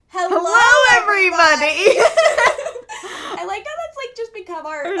I like how that's, like, just become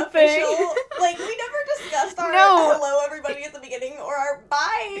our Our official, thing. like, we never discussed our No. hello everybody at the beginning or our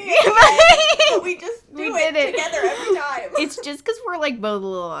bye. Bye. But we just do We did it. together every time. It's just because we're, like, both a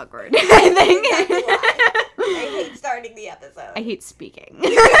little awkward, I think. Exactly why. I hate starting the episode. I hate speaking.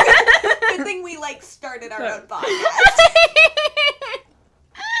 Good thing we, like, started our own podcast.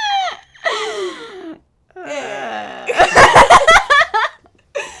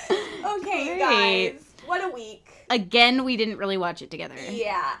 Okay, Great. guys. What a week. Again, we didn't really watch it together.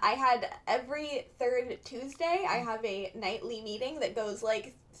 Yeah, I had every third Tuesday, I have a nightly meeting that goes,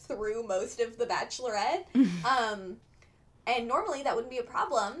 like, through most of The Bachelorette. And normally that wouldn't be a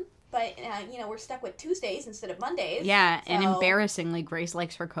problem, but, you know, we're stuck with Tuesdays instead of Mondays. Yeah, and so- embarrassingly, Grace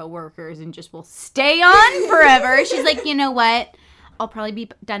likes her coworkers and just will stay on forever. She's like, you know what? I'll probably be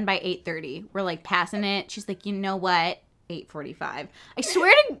done by 8:30. We're, like, passing it. She's like, you know what? 8:45. I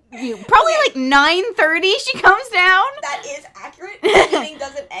swear to you, probably like 9:30 she comes down. That is accurate. The meeting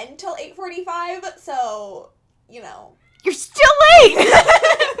doesn't end till 8:45, so, you know. You're still late!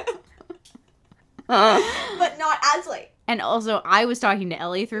 But not as late. And also, I was talking to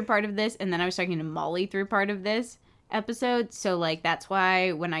Ellie through part of this, and then I was talking to Molly through part of this episode. So, like, that's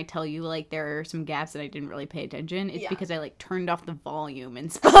why when I tell you, like, there are some gaps that I didn't really pay attention, it's because I, like, turned off the volume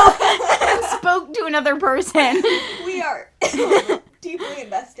and spoke to another person. We are deeply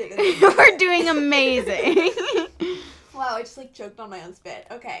invested in this. We're doing amazing. Wow, I just, like, choked on my own spit.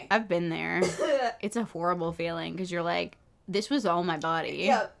 Okay. I've been there. It's a horrible feeling, because you're like, this was all my body.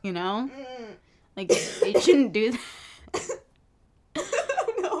 Yep. You know? Like, it shouldn't do that.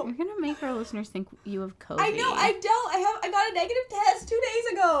 No. You're gonna make our listeners think you have COVID. I know, I don't. I got a negative test 2 days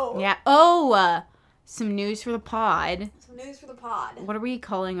ago. Yeah. Oh, some news for the pod. Some news for the pod. What are we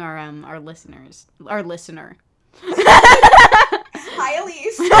calling our listeners? Our listener. Hi,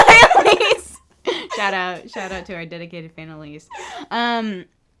 Elise. Hi, Elise. Shout out to our dedicated fan, Elise.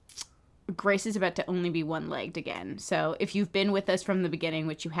 Grace is about to only be one-legged again. So if you've been with us from the beginning,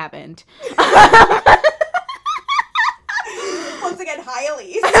 which you haven't. Once again, hi,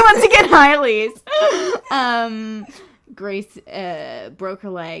 Elise. Once again, hi, Elise. Grace broke her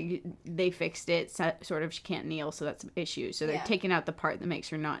leg. They fixed it. Sort of, she can't kneel, so that's an issue. So they're taking out the part that makes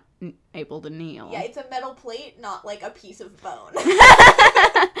her not able to kneel. Yeah, it's a metal plate, not like a piece of bone.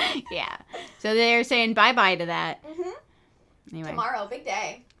 Yeah. So they're saying bye-bye to that. Mm-hmm. Anyway. Tomorrow, big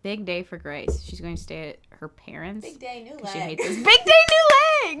day. Big day for Grace. She's going to stay at her parents'. Big day, new leg. She hates this. Big day,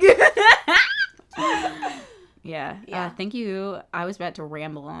 new leg! Yeah. Thank you. I was about to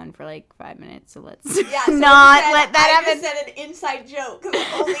ramble on for like 5 minutes, so let's not let that happen. I just said an inside joke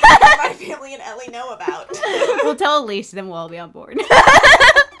that only my family and Ellie know about. We'll tell Elise, then we'll all be on board.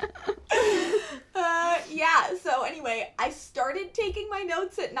 Yeah, so anyway, I started taking my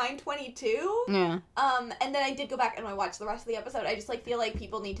notes at 9:22. Yeah. And then I did go back and I watched the rest of the episode. I just, like, feel like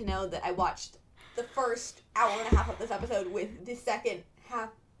people need to know that I watched the first hour and a half of this episode with the second half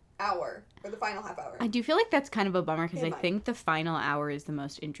hour, or the final half hour. I do feel like that's kind of a bummer, because I Mine. think the final hour is the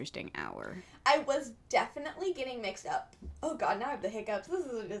most interesting hour. I was definitely getting mixed up. Oh god, now I have the hiccups. This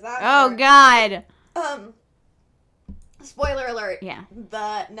is a disaster. Oh, God! Spoiler alert. Yeah.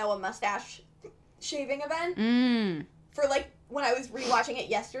 The Noah mustache shaving event. For, like, when I was rewatching it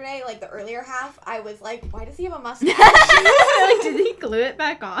yesterday, like, the earlier half, I was like, why does he have a mustache? Like, did he glue it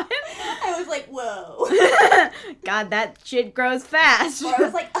back on? I was like, whoa. God, that shit grows fast. Or I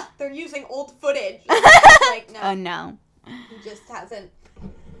was like, they're using old footage. Like, no. Oh, no. He just hasn't.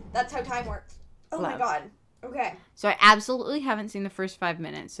 That's how time works. Oh my Love. god. Okay. So I absolutely haven't seen the first 5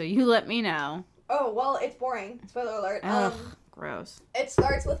 minutes, so you let me know. Oh, well, it's boring. Spoiler alert. Ugh, gross. It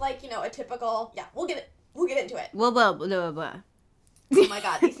starts with, like, you know, a typical, we'll get into it. Blah, blah, blah, blah. Oh my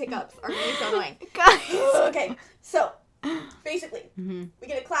god, these hiccups are really so annoying. Guys. Okay, so, basically, Mm-hmm. we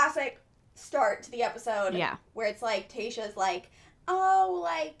get a classic start to the episode. Yeah. Where it's like, Tayshia's like, oh,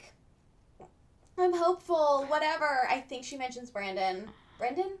 like, I'm hopeful, whatever. I think she mentions Brandon.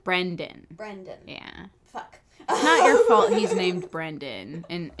 Brendan? Brendan. Yeah. Fuck. It's not your fault he's named Brendan.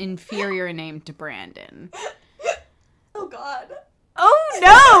 An inferior name to Brandon. Oh god. Oh,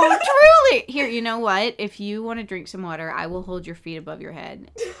 no! Truly! Here, you know what? If you want to drink some water, I will hold your feet above your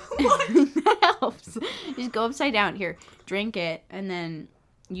head. What? That helps. Just go upside down. Here, drink it, and then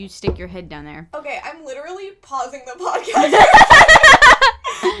you stick your head down there. Okay, I'm literally pausing the podcast.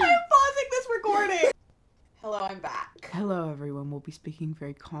 I'm pausing this recording. Hello, I'm back. Hello, everyone. We'll be speaking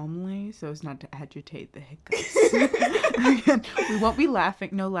very calmly so as not to agitate the hiccups. Again, we won't be laughing.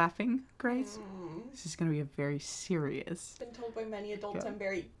 No laughing, Grace. This is going to be a very serious. Been told by many adults Yeah. I'm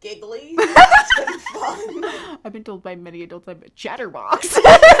very giggly. It's been fun. I've been told by many adults I'm a chatterbox.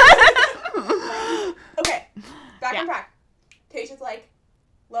 Okay, back Yeah. on track. Tayshia's like,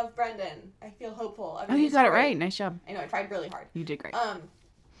 love Brendan. I feel hopeful. Oh, you got it right. Nice job. I know, I tried really hard. You did great.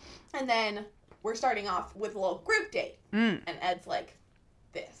 And then we're starting off with a little group date. And Ed's like,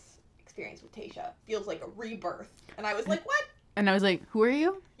 this experience with Tayshia feels like a rebirth. And I was like, what? And I was like, who are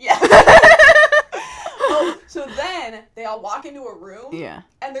you? Yeah. Oh, so then they all walk into a room. Yeah.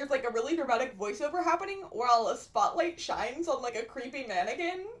 And there's like a really dramatic voiceover happening while a spotlight shines on like a creepy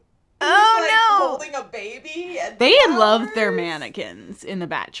mannequin. Oh, who's, like, no. holding a baby. And They flowers. loved their mannequins in the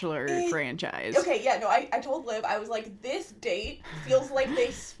Bachelor franchise. Okay, yeah, no, I told Liv, I was like, this date feels like they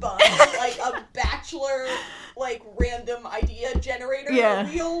spun like a Bachelor, like, random idea generator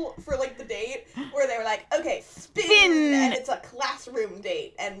wheel for, like, the date, where they were like, okay, spin, and it's a classroom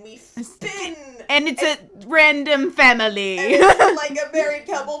date, and we spin. And it's a random family. And it's like a married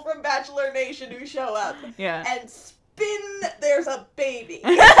couple from Bachelor Nation who show up. Yeah. And spin, there's a baby.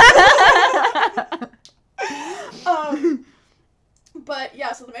 But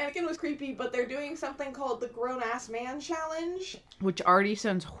yeah, so the mannequin was creepy, but they're doing something called the Grown Ass Man Challenge. Which already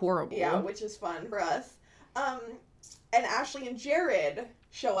sounds horrible. Yeah, which is fun for us. And Ashley and Jared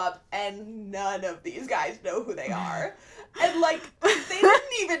show up, and none of these guys know who they are. And, like, they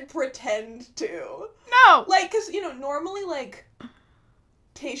didn't even pretend to. No! Like, because, you know, normally, like,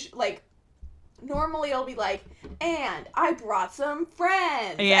 normally it'll be like, and I brought some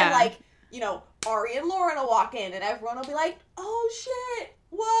friends. Yeah. And, like, you know, Ari and Lauren will walk in, and everyone will be like, oh, shit,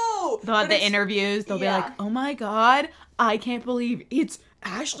 whoa. They'll have the interviews. They'll be like, oh, my God, I can't believe it's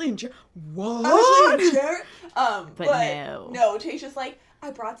Ashley and Jared. What? Ashley and Jared? But no. No, Tayshia's like,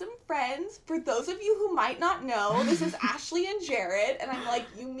 I brought some friends. For those of you who might not know, this is Ashley and Jared. And I'm like,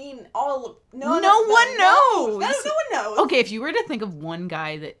 you mean all of... No one knows. No one knows. Okay, if you were to think of one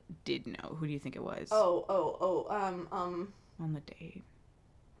guy that did know, who do you think it was? On the date.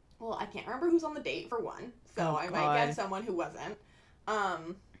 Well, I can't remember who's on the date, for one. So I might guess someone who wasn't.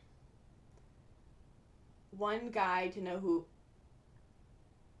 One guy to know who...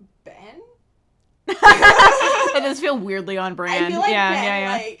 Ben? That does feel weirdly on brand. I feel like Ben,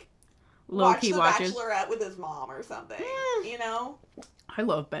 yeah. like, Low-key watched watches. The Bachelorette with his mom or something, you know? I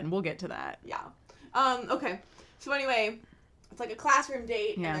love Ben. We'll get to that. Yeah. Okay. So anyway, it's like a classroom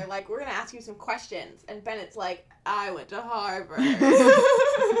date, Yeah. and they're like, we're gonna ask you some questions. And Bennett's like, I went to Harvard.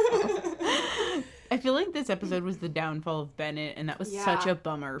 I feel like this episode was the downfall of Bennett, and that was such a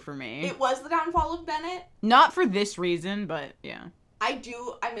bummer for me. It was the downfall of Bennett. Not for this reason, but yeah. I'm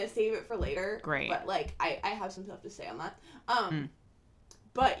gonna save it for later. Great. But, like, I have some stuff to say on that.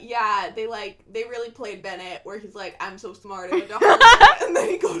 But, yeah, they really played Bennett, where he's like, I'm so smart, I went to Harvard, and then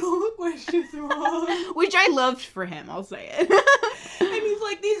he got all the questions wrong. Which I loved for him, I'll say it. And he's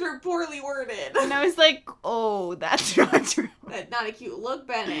like, these are poorly worded. And I was like, oh, that's not true. That's not a cute look,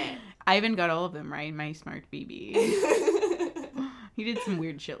 Bennett. I even got all of them right, my smart BB. He did some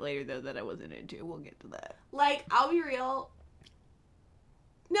weird shit later, though, that I wasn't into. We'll get to that. Like, I'll be real.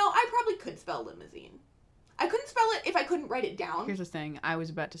 No, I probably could spell limousine. I couldn't spell it if I couldn't write it down. Here's the thing. I was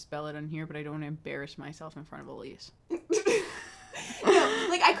about to spell it on here, but I don't want to embarrass myself in front of Elise. No,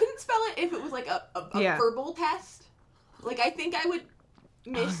 like, I couldn't spell it if it was, like, a verbal test. Like, I think I would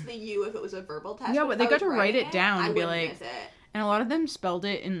miss the U if it was a verbal test. Yeah, but they got to write it down and be like... miss it. And a lot of them spelled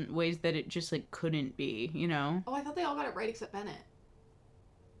it in ways that it just, like, couldn't be, you know? Oh, I thought they all got it right except Bennett.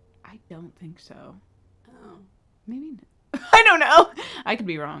 I don't think so. Oh. Maybe not. I don't know. I could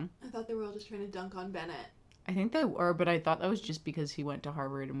be wrong. I thought they were all just trying to dunk on Bennett. I think they were, but I thought that was just because he went to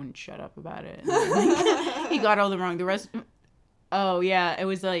Harvard and wouldn't shut up about it. He got all the wrong. The rest... Oh, yeah. It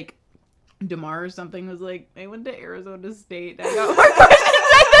was like... DeMar or something was like, I went to Arizona State. I got more questions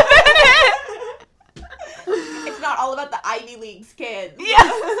than Bennett. It's not all about the Ivy League's kids. Yeah.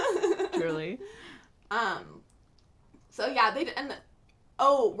 Truly. So, yeah, they... And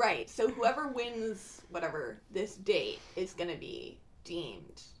oh, right. So whoever wins, whatever, this date is going to be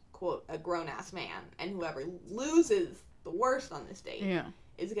deemed, quote, a grown-ass man. And whoever loses the worst on this date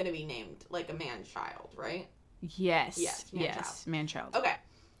is going to be named, like, a man-child, right? Yes. Yes, man-child. Man-child. Okay.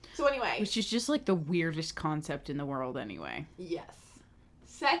 So anyway. Which is just, like, the weirdest concept in the world anyway. Yes.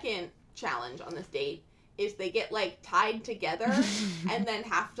 Second challenge on this date is they get, like, tied together and then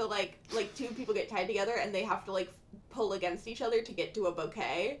have to, like, two people get tied together and they have to, like, pull against each other to get to a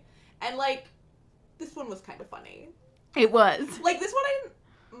bouquet. And, like, this one was kind of funny. It was. Like, this one I didn't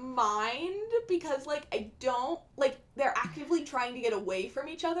mind because, like, I don't, like, they're actively trying to get away from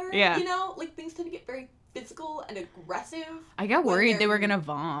each other. Yeah. You know? Like, things tend to get very physical and aggressive. I got worried they were gonna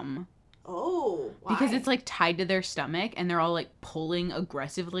vom. Oh, why? Because it's like tied to their stomach and they're all like pulling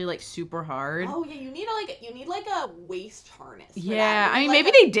aggressively, like super hard. Oh yeah, you need like a waist harness. Yeah, I mean like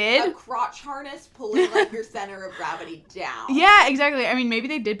maybe they did. A crotch harness pulling like your center of gravity down. Yeah, exactly. I mean maybe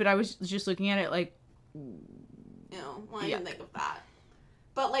they did, but I was just looking at it like, No, well, I didn't think of that.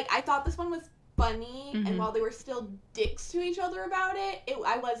 But like I thought this one was funny, and while they were still dicks to each other about it,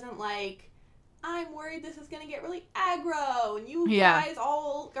 I wasn't like, I'm worried this is gonna get really aggro, and you guys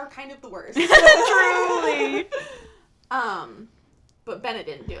all are kind of the worst. Truly. But Bennett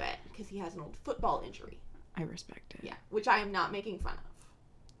didn't do it because he has an old football injury. I respect it. Yeah, which I am not making fun of.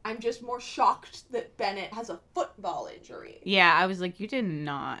 I'm just more shocked that Bennett has a football injury. Yeah, I was like, you did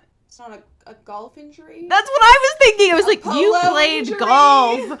not. It's not a golf injury. That's what I was thinking. I was like, you played injury?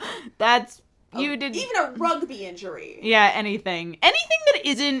 Golf. That's you did even a rugby injury. Yeah, anything that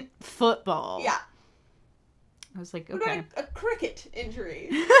isn't football. Yeah. I was like, What okay. about a cricket injury?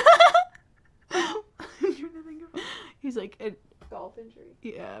 He's like, Golf injury.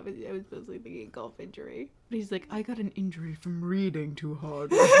 yeah, I was mostly thinking golf injury. But he's like, I got an injury from reading too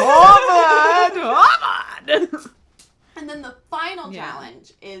hard. Harvard! And then the final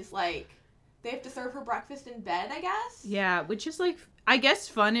challenge is like, they have to serve her breakfast in bed, I guess? Yeah, which is like, I guess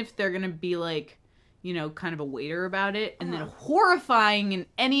fun if they're gonna be like, you know, kind of a waiter about it, and then horrifying in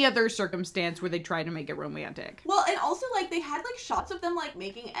any other circumstance where they try to make it romantic. Well, and also, like, they had, like, shots of them, like,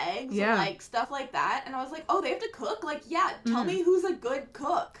 making eggs and, like, stuff like that, and I was like, oh, they have to cook? Like, yeah, tell me who's a good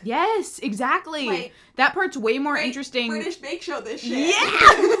cook. Yes, exactly. Like, that part's way more interesting. British Bake Show this shit.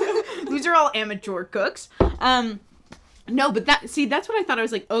 Yeah! These are all amateur cooks. No, but that's what I thought. I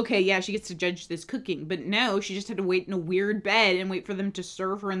was like, okay, yeah, she gets to judge this cooking. But no, she just had to wait in a weird bed and wait for them to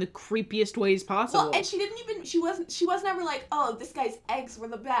serve her in the creepiest ways possible. Well, and she wasn't ever like, oh, this guy's eggs were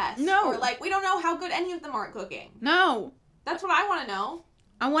the best. No. Or like, we don't know how good any of them are at cooking. No. That's what I want to know.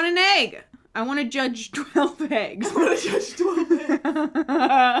 I want an egg. I want to judge 12 eggs. I want to judge 12 eggs.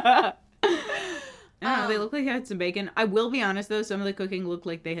 I don't know, they look like they had some bacon. I will be honest, though, some of the cooking looked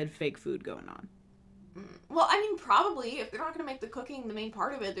like they had fake food going on. Well, I mean, probably. If they're not going to make the cooking the main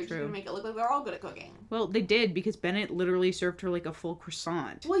part of it, they're just going to make it look like they're all good at cooking. Well, they did, because Bennett literally served her, like, a full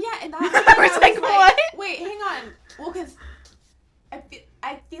croissant. Well, yeah, and that I was like, what? Wait, hang on. Well, because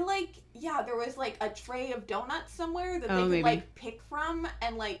I feel like, yeah, there was, like, a tray of donuts somewhere that they could, like, pick from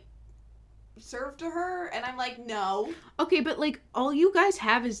and, like, serve to her, and I'm like, no. Okay, but, like, all you guys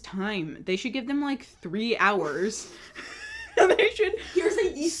have is time. They should give them, like, 3 hours. They should. Here's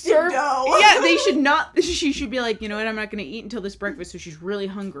a yeasted dough. Yeah, they should not. She should be like, you know what? I'm not going to eat until this breakfast, so she's really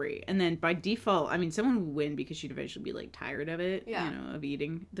hungry. And then by default, I mean, someone would win because she'd eventually be like tired of it. Yeah. You know, of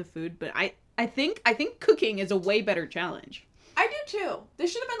eating the food. But I think cooking is a way better challenge. I do too.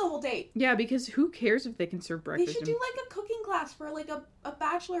 This should have been the whole date. Yeah, because who cares if they can serve breakfast? They should do like a cooking class for like a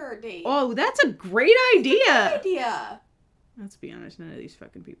bachelor date. Oh, that's a great idea. Good idea. Let's be honest, none of these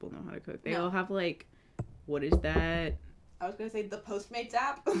fucking people know how to cook. They all have like, what is that? I was gonna say the Postmates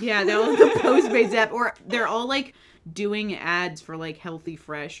app. Yeah, they're all the Postmates app, or they're all like doing ads for like Healthy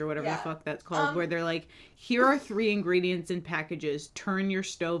Fresh or whatever the fuck that's called, where they're like, here are 3 ingredients in packages, turn your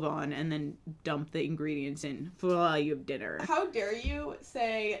stove on, and then dump the ingredients in. Voila, you have dinner. How dare you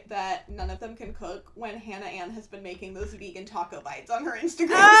say that none of them can cook when Hannah Ann has been making those vegan taco bites on her Instagram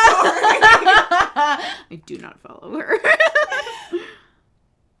story? I do not follow her.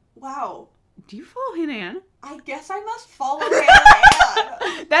 Wow. Do you follow Hannah Ann? I guess I must follow Hannah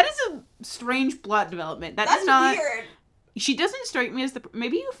Ann. That is a strange plot development. That's not weird. She doesn't strike me as the...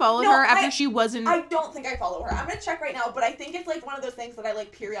 Maybe you followed her after she wasn't... I don't think I follow her. I'm going to check right now, but I think it's like one of those things that I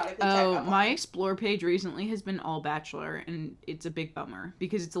like periodically check up on. My Explore page recently has been all Bachelor, and it's a big bummer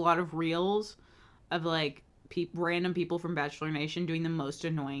because it's a lot of reels of like random people from Bachelor Nation doing the most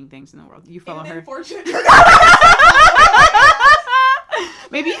annoying things in the world. You follow her?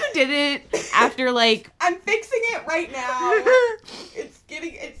 Maybe you did it after like... I'm fixing it right now.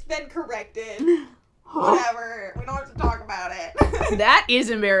 It's been corrected. Whatever. We don't have to talk about it. That is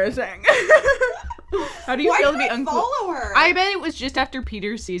embarrassing. How do you feel to be follow her? I bet it was just after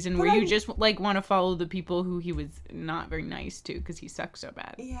Peter's season where you just like want to follow the people who he was not very nice to because he sucks so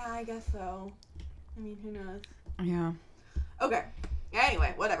bad. Yeah, I guess so. I mean, who knows? Yeah. Okay.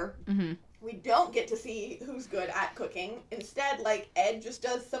 Anyway, whatever. Mm-hmm. We don't get to see who's good at cooking. Instead, like, Ed just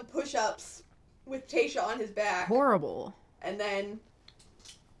does some push-ups with Tayshia on his back. Horrible. And then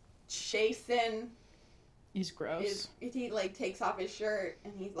Chasen... He's gross. He, like, takes off his shirt,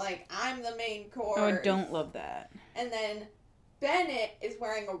 and he's like, I'm the main course. Oh, I don't love that. And then Bennett is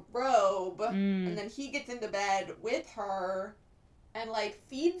wearing a robe, and then he gets into bed with her, and, like,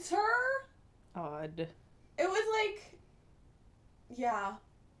 feeds her. Odd. It was, like... Yeah.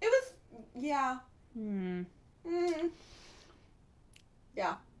 It was Yeah.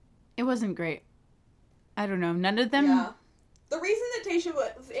 Yeah. It wasn't great. I don't know. None of them. Yeah. The reason that Tayshia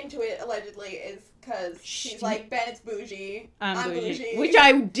was into it, allegedly, is because she's like, Bennett's bougie. I'm bougie. Which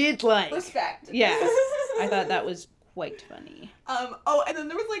I did like. Respect. Yes. I thought that was quite funny. Oh, and then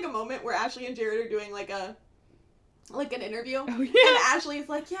there was, like, a moment where Ashley and Jared are doing, like, an interview. Oh, yeah. And Ashley's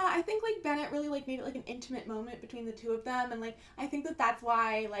like, yeah, I think, like, Bennett really, like, made it, like, an intimate moment between the two of them. And, like, I think that's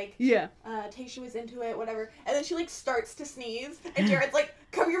why, like, Tayshia was into it, whatever. And then she, like, starts to sneeze. And Jared's like,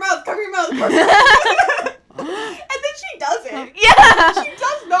 cover your mouth, cover your mouth, cover your mouth. And then she doesn't. Yeah! She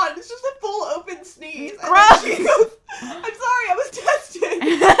does not. It's just a full open sneeze. And Gross! then she goes, I'm sorry, I was testing.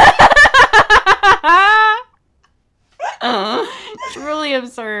 It's really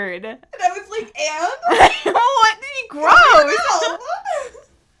absurd. And I was like, and? What? Did he gross?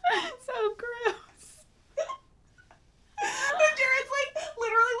 So gross. But Jared's like,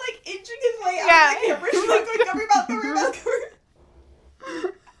 literally like inching his way out Yeah. of the camera. She's like, going, cover your mouth, cover your mouth, cover your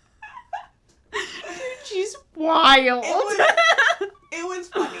mouth. She's wild. It was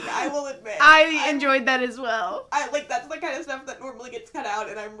funny, I will admit. I enjoyed that as well. That's the kind of stuff that normally gets cut out,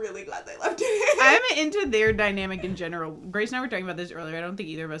 and I'm really glad they left it. I'm into their dynamic in general. Grace and I were talking about this earlier. I don't think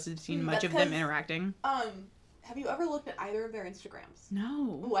either of us have seen much of them interacting. Have you ever looked at either of their Instagrams?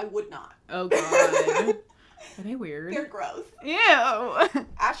 No. Oh, I would not. Oh, God. Are they weird? They're gross. Ew.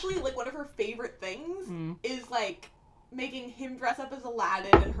 Ashley, like, one of her favorite things is, like, making him dress up as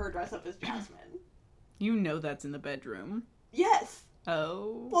Aladdin and her dress up as Jasmine. You know that's in the bedroom. Yes.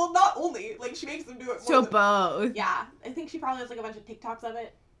 Oh. Well, not only. Like, she makes them do it more So than... both. Yeah. I think she probably has, like, a bunch of TikToks of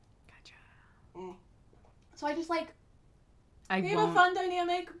it. Gotcha. So I just, like... I They have a fun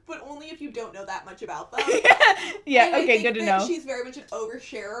dynamic, but only if you don't know that much about them. Yeah, And okay, good to know. She's very much an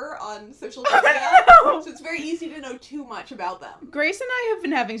oversharer on social media, so it's very easy to know too much about them. Grace and I have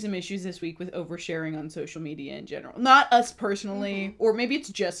been having some issues this week with oversharing on social media in general. Not us personally, or maybe it's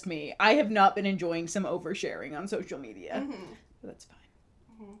just me. I have not been enjoying some oversharing on social media. So that's fine.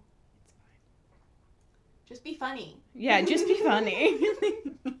 It's fine. Just be funny. Yeah, just be funny.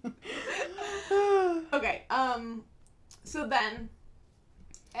 Okay, so then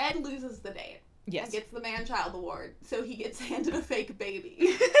Ed loses the date. Yes. And gets the man-child award, so he gets handed a fake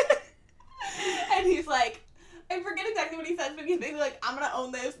baby. And he's like, I forget exactly what he says, but he's basically like, I'm gonna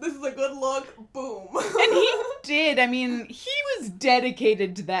own this, this is a good look, boom. And he did. I mean, he was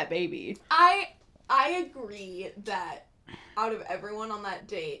dedicated to that baby. I agree that out of everyone on that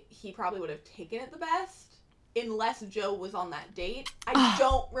date, he probably would have taken it the best, unless Joe was on that date. I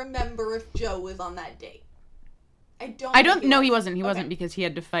don't remember if Joe was on that date. He wasn't. He wasn't because he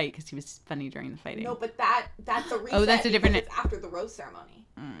had to fight because he was funny during the fighting. No, but that's a reset. Oh, that's a different... It's after the rose ceremony.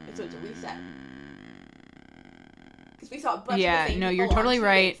 So it's a reset. Because we saw a bunch of the same people you're totally on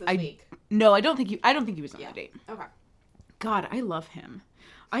right. this week. No, I don't think he was on the date. Okay. God, I love him.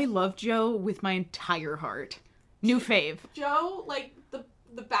 I love Joe with my entire heart. New fave. Joe, like, the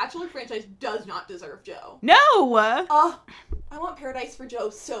Bachelor franchise does not deserve Joe. No! I want Paradise for Joe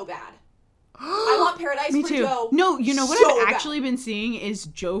so bad. I want Paradise Me for too. Joe. No, you know what so I've bad. actually been seeing is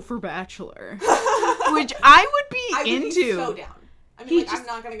Joe for Bachelor. Which I would be into. Be so down. I mean, I'm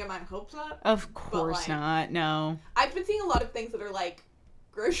not going to get my hopes up. Of course not, no. I've been seeing a lot of things that are like,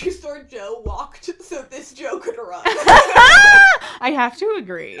 grocery store Joe walked so this Joe could run. I have to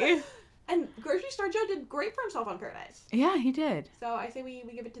agree. And grocery store Joe did great for himself on Paradise. Yeah, he did. So I say we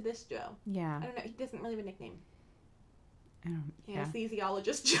give it to this Joe. Yeah. I don't know. He doesn't really have a nickname. Yeah.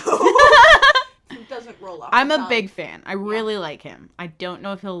 Anesthesiologist Joe. He doesn't roll off. I'm a big fan. I really like him. I don't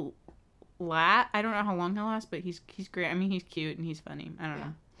know if he'll last. I don't know how long he'll last, but he's great. I mean, he's cute and he's funny. I don't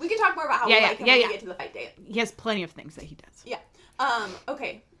know. We can talk more about how we like him when we get to the fight date. He has plenty of things that he does. Yeah.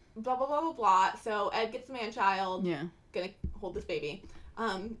 Okay. Blah, blah, blah, blah, blah. So Ed gets the man-child. Yeah. Gonna hold this baby.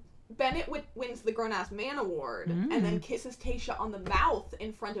 Bennett wins the Grown Ass Man Award and then kisses Tayshia on the mouth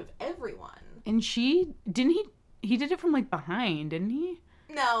in front of everyone. And he did it from like behind, didn't he?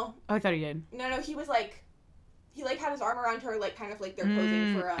 No. Oh, I thought he did. No, he was like, he like had his arm around her, like kind of like they're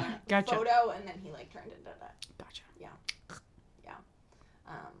posing for a photo, and then he like turned into that. Gotcha. Yeah.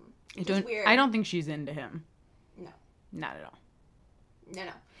 Weird. I don't think she's into him. No. Not at all.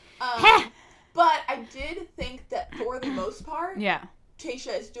 No. But I did think that for the most part,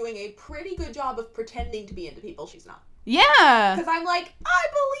 Tayshia is doing a pretty good job of pretending to be into people she's not. Yeah. Because I'm like, I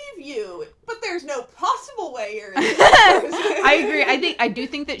believe you, but there's no possible way you're into this person. I agree. I do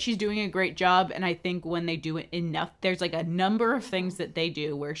think that she's doing a great job, and I think when they do it enough, there's like a number of things that they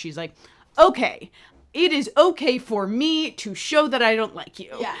do where she's like, okay, it is okay for me to show that I don't like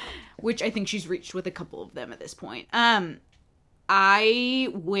you. Yeah. Which I think she's reached with a couple of them at this point. I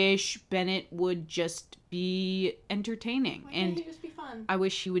wish Bennett would just be entertaining. Why and can't he just be fun? I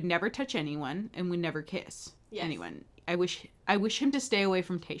wish he would never touch anyone and would never kiss Yes. anyone. I wish him to stay away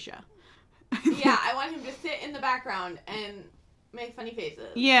from Tayshia. Yeah, I want him to sit in the background and make funny faces.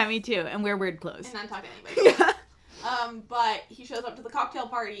 Yeah, me too. And wear weird clothes. And not talk to anybody. Yeah. But he shows up to the cocktail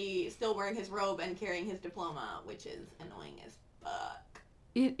party still wearing his robe and carrying his diploma, which is annoying as fuck.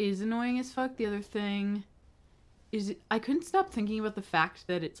 It is annoying as fuck. The other thing is I couldn't stop thinking about the fact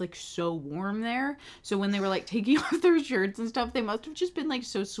that it's like so warm there. So when they were like taking off their shirts and stuff, they must have just been like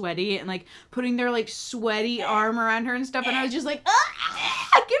so sweaty and like putting their like sweaty arm around her and stuff. And I was just like,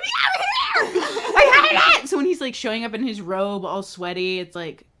 get me out of here! I hate it! So when he's like showing up in his robe all sweaty, it's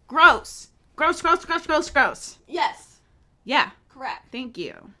like gross. Gross, gross, gross, gross, gross. Yes. Yeah. Correct. Thank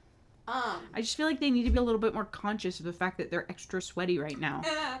you. I just feel like they need to be a little bit more conscious of the fact that they're extra sweaty right now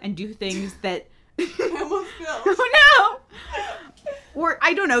and do things that I almost fell. Oh no! Or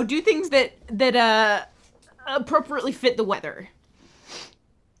I don't know, do things that appropriately fit the weather.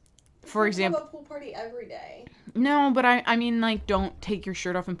 For example, have a pool party every day. no, but I mean like don't take your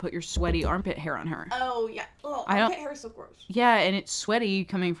shirt off and put your sweaty armpit hair on her. Oh yeah. Oh, I don't- armpit hair is so gross. Yeah, and it's sweaty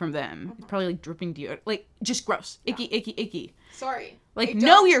coming from them. It's probably like dripping deodorant. Like just gross. Icky, icky, icky. Sorry. Like I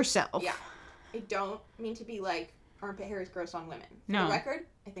know don't- yourself. Yeah. I don't mean to be like armpit hair is gross on women. For No. the record,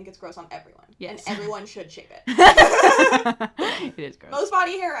 I think it's gross on everyone. Yes. And everyone should shape it. It is gross. Most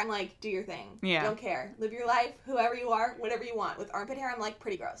body hair, I'm like, do your thing. Yeah. Don't care. Live your life, whoever you are, whatever you want. With armpit hair, I'm like,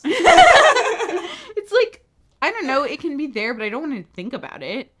 pretty gross. It's like, I don't know, it can be there, but I don't want to think about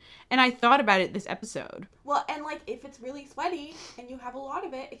it. And I thought about it this episode. Well, and like, if it's really sweaty and you have a lot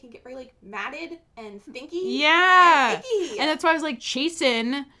of it, it can get very like matted and stinky. Yeah. And icky. And that's why I was like,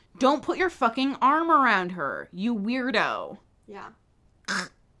 Chasen, don't put your fucking arm around her, you weirdo. Yeah.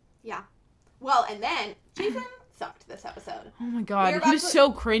 Yeah. Well, and then Jason sucked this episode. Oh my We're god, about he was to-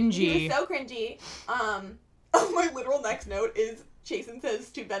 so cringy. He was so cringy. My literal next note is Jason says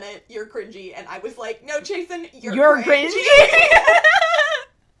to Bennett, "You're cringy," and I was like, "No, Jason, you're cringy.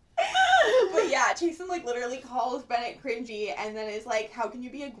 But yeah, Jason like literally calls Bennett cringy, and then is like, "How can you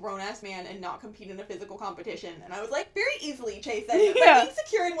be a grown ass man and not compete in a physical competition?" And I was like, "Very easily, Jason. Yeah. But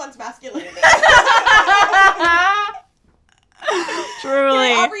insecure in one's masculinity." Truly.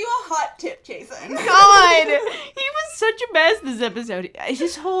 Can I offer you a hot tip, Jason? God, he was such a mess this episode.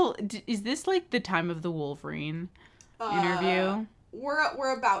 His whole is this like the time of the Wolverine interview?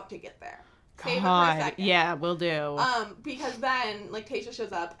 We're about to get there. Save it for a God, second. yeah, we'll do. Because then, like, Tayshia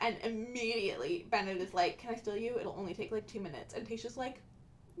shows up, and immediately Bennett is like, "Can I steal you? It'll only take, like, 2 minutes." And Tayshia's like,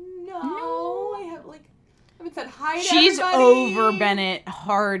 No. I haven't said hi to She's everybody. over Bennett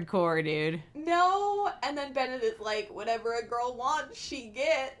hardcore, dude. No. And then Bennett is like, "Whatever a girl wants, she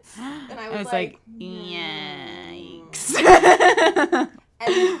gets." And I was like, yikes.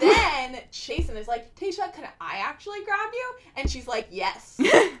 And then Chasen is like, "Tayshia, can I actually grab you?" And she's like, "Yes."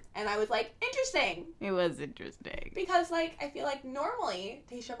 And I was like, interesting. It was interesting. Because, like, I feel like normally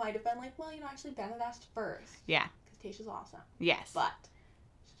Tayshia might have been like, "Well, actually, Bennett asked first." Yeah. Because Tayshia's awesome. Yes. But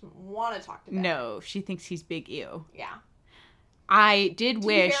she doesn't want to talk to Bennett. No, she thinks he's big ew. Yeah. I did To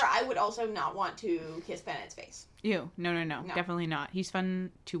wish. be fair, I would also not want to kiss Bennett's face. Ew. No. Definitely not. He's fun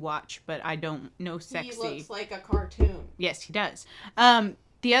to watch, but I don't know sexy. He looks like a cartoon. Yes, he does.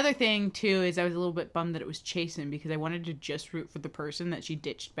 The other thing, too, is I was a little bit bummed that it was Chasen because I wanted to just root for the person that she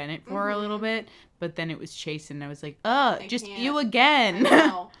ditched Bennett for a little bit, but then it was Chasen. I was like, just can't. you I again.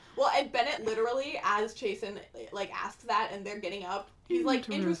 know. Well, and Bennett literally, as Chasen, like, asks that and they're getting up, he's like,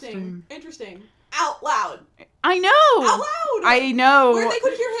 interesting. Out loud. I know. Out loud. I know. Where they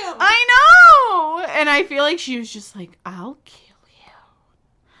could hear him. I know. And I feel like she was just like, I'll kill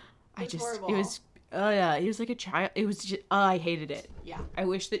you. It was horrible. It was, oh yeah, he was like a child. It was just, I hated it. Yeah. I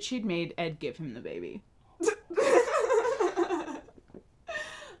wish that she'd made Ed give him the baby.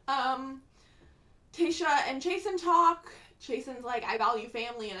 Tayshia and Chasen talk. Chasen's like, "I value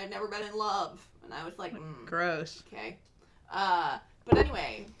family and I've never been in love." And I was like, Gross. okay. But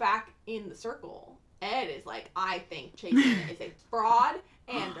anyway, back in the circle, Ed is like, "I think Chasen is a fraud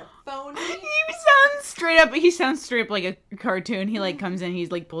and a phony." He sounds straight up like a cartoon. He like comes in,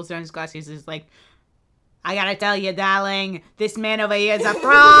 he's like pulls down his glasses, he's like, "I gotta tell you, darling, this man over here is a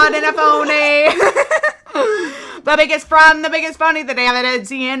fraud and a phony. The biggest fraud and the biggest phony that I ever did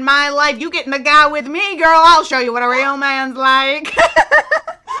see in my life. You get in the guy with me, girl, I'll show you what a real man's like."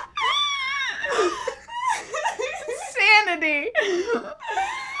 Sanity. He's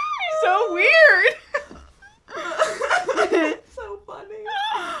so weird. It's so funny.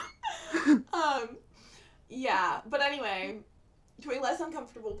 Yeah, but anyway, to a less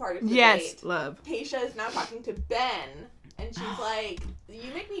uncomfortable part of the date, Love. Tayshia is now talking to Ben, and she's like,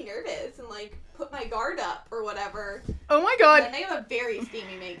 you make me nervous, and like put my guard up or whatever. Oh my god. And then they have a very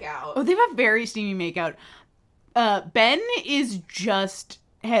steamy makeout. Oh, they have a very steamy makeout. Ben is just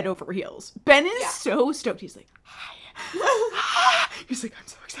head over heels. Ben is so stoked. He's like, hi. He's like, I'm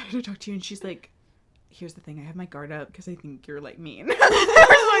so excited to talk to you. And she's like, here's the thing. I have my guard up because I think you're like mean.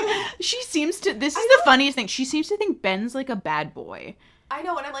 She seems to, this is the funniest thing. She seems to think Ben's like a bad boy. I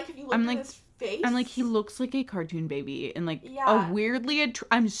know. And I'm like, if you look at his face. I'm like, he looks like a cartoon baby. And like, a weirdly,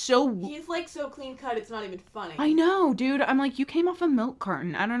 I'm so. He's like so clean cut. It's not even funny. I know, dude. I'm like, you came off a milk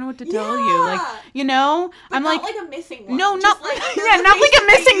carton. I don't know what to tell you. Like, you know? But I'm not like a missing one. No, Just not like, not like a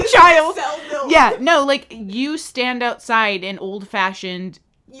missing child. Milk. Yeah, no, like you stand outside in old fashioned.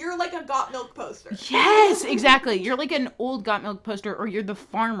 You're like a Got Milk poster. Yes, exactly. You're like an old Got Milk poster, or you're the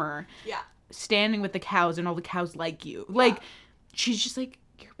farmer. Yeah. Standing with the cows, and all the cows like you. Like, she's just like,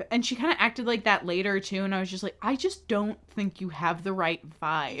 and she kind of acted like that later too, and I was just like, I just don't think you have the right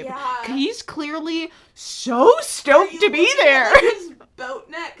vibe. Yeah. He's clearly so stoked to be there. At, like, his boat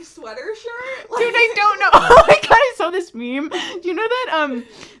neck sweater shirt? Like... Dude, I don't know. Oh my god, I saw this meme. Do you know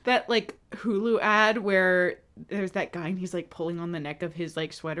that like Hulu ad where there's that guy and he's like pulling on the neck of his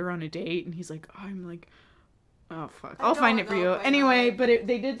like sweater on a date, and he's like, I'm like, oh fuck, I'll find it for you. Anyway, but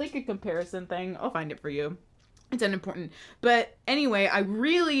they did like a comparison thing. I'll find it for you. It's unimportant. But anyway, I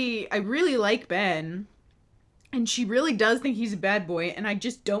really like Ben. And she really does think he's a bad boy. And I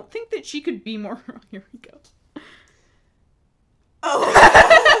just don't think that she could be more... Here we go.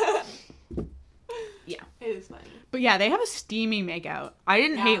 Oh. Yeah. It is funny. But yeah, they have a steamy makeout. I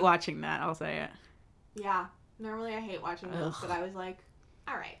didn't hate watching that, I'll say it. Yeah. Normally I hate watching those, but I was like,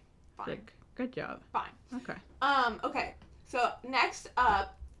 alright, fine. Good job. Fine. Okay. Okay. So next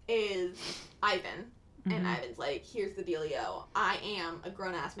up is Ivan. And Ivan's like, here's the dealio. I am a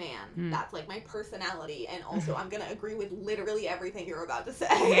grown-ass man. That's, like, my personality. And also, I'm going to agree with literally everything you're about to say.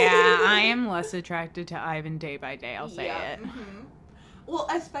 Yeah, I am less attracted to Ivan day by day. I'll say it. Mm-hmm. Well,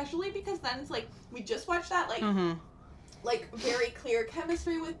 especially because then it's, like, we just watched that, like, like, very clear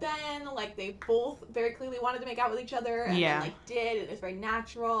chemistry with Ben. Like, they both very clearly wanted to make out with each other. And then, like, did. And it was very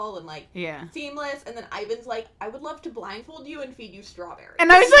natural and, like, seamless. And then Ivan's like, I would love to blindfold you and feed you strawberries.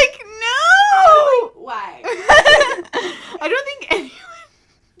 And I was like, no! Like, why? I don't think anyone...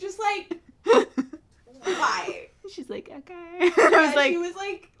 Just, like, why? She's like, okay. I was like... She was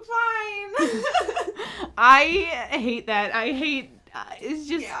like, fine. I hate that. I hate... it's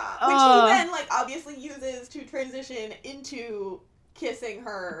just... Yeah. Which he then, like, obviously uses to transition into kissing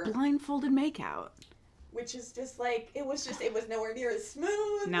her. Blindfolded makeout. Which is just, like, it was nowhere near as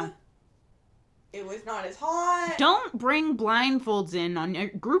smooth. No. It was not as hot. Don't bring blindfolds in on your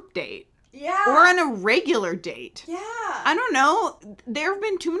group date. Yeah. Or on a regular date. Yeah. I don't know. There have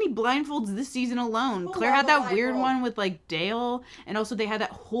been too many blindfolds this season alone. Claire had that weird one with, like, Dale. And also they had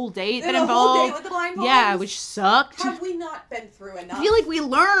that whole date that involved... whole date with the blindfolds? Yeah, which sucked. Have we not been through enough? I feel like we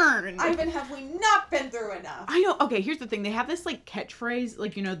learned. Ivan, have we not been through enough? I know. Okay, here's the thing. They have this, like, catchphrase,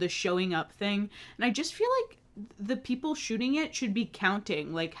 like, you know, the showing up thing. And I just feel like the people shooting it should be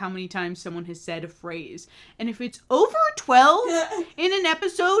counting, like, how many times someone has said a phrase. And if it's over 12 in an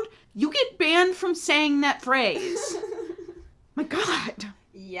episode, you get banned from saying that phrase. My God.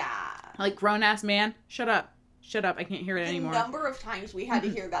 Yeah. Like, grown-ass man, shut up. Shut up. I can't hear it anymore. The number of times we had to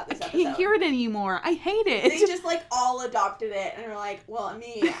hear about this episode. I can't hear it anymore. I hate it. They just, like, all adopted it and are like, well,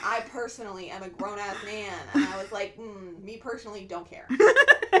 I personally am a grown-ass man. And I was like, me personally don't care.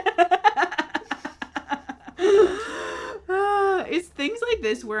 It's things like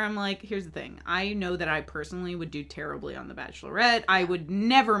this where I'm like, here's the thing. I know that I personally would do terribly on The Bachelorette. I would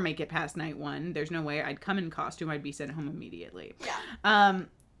never make it past night 1. There's no way. I'd come in costume. I'd be sent home immediately. Yeah.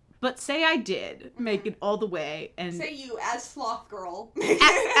 But say I did make it all the way, and say you as Sloth Girl.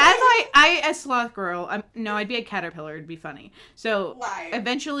 as Sloth Girl, I'd be a caterpillar. It'd be funny. So why?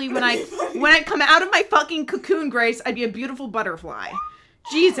 Eventually, when I come out of my fucking cocoon, Grace, I'd be a beautiful butterfly.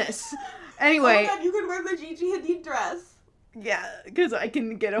 Jesus. Anyway. Oh my God, you could wear the Gigi Hadid dress. Yeah, because I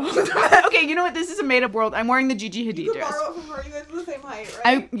can get a hold of it. Okay, you know what? This is a made-up world. I'm wearing the Gigi Hadid dress. You can borrow it from her. You guys are the same height,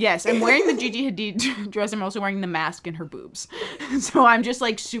 right? Yes, I'm wearing the Gigi Hadid dress. I'm also wearing the mask and her boobs. So I'm just,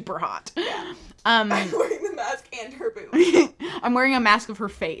 like, super hot. Yeah. I'm wearing the mask and her boobs. I'm wearing a mask of her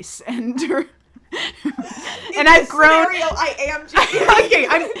face and her... and I've grown... Scenario, I am Gigi Hadid.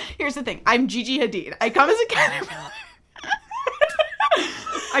 Okay, here's the thing. I'm Gigi Hadid. I come as a caterpillar.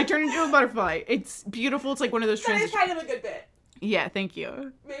 I turn into a butterfly. It's beautiful. It's like one of those transitions. That is kind of a good bit. Yeah, thank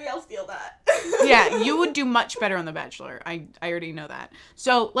you. Maybe I'll steal that. Yeah, you would do much better on The Bachelor. I already know that.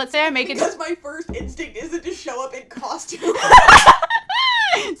 So, let's say I make because my first instinct isn't to show up in costume.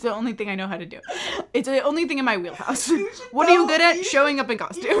 It's the only thing I know how to do. It's the only thing in my wheelhouse. What are you good at? Showing up in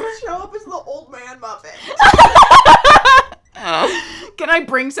costume. You show up as the old man Muppet. Can I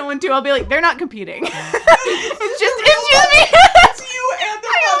bring someone too? I'll be like, they're not competing. It's just me. It's you and the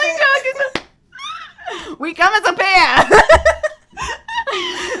Muppet. We come as a pair.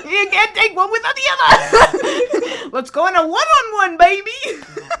 You can't take one without the other. Let's go on a one-on-one, baby.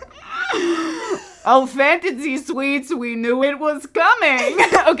 Oh, fantasy sweets, we knew it was coming.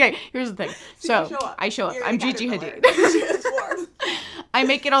 Okay, here's the thing. So, I show up. I'm Gigi Hadid. I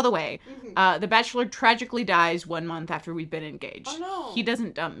make it all the way. The Bachelor tragically dies 1 month after we've been engaged. Oh, no. He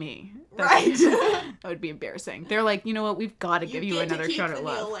doesn't dump me. Right. That would be embarrassing. They're like, you know what? We've got to give you another shot at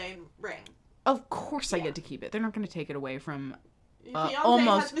love. Neil Lane ring. Of course I get to keep it. They're not going to take it away from...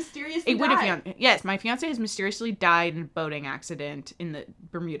 Almost. Has mysteriously died. Yes, my fiance has mysteriously died in a boating accident in the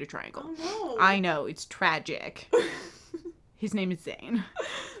Bermuda Triangle. Oh, no. I know, it's tragic. His name is Zane.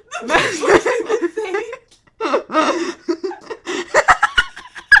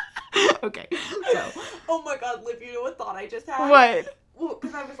 Okay, so. Oh my god, Liv, you know what thought I just had? What? Well,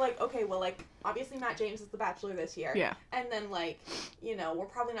 because I was like, okay, well, like, obviously Matt James is the Bachelor this year. Yeah. And then, like, you know, we're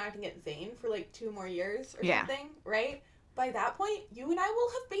probably not going to get Zayn for, like, 2 more years or Yeah. something, right? By that point, you and I will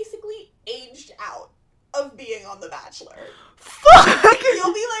have basically aged out of being on The Bachelor. Fuck!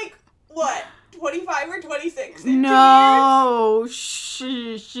 You'll be like, what, 25 or 26 in 2 No, years?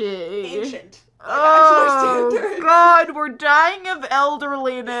 shit. Ancient. By Oh, Bachelor standards. God, we're dying of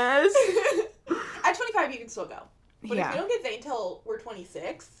elderliness. At 25, you can still go. But Yeah. if we don't get Zayn till we're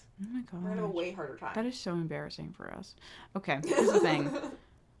 26, Oh my God. we're going to have a way harder time. That is so embarrassing for us. Okay, here's the thing.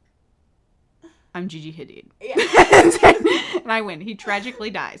 I'm Gigi Hadid. Yeah. And I win. He tragically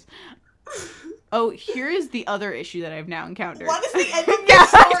dies. Oh, here is the other issue that I've now encountered. What is the end of Yeah, this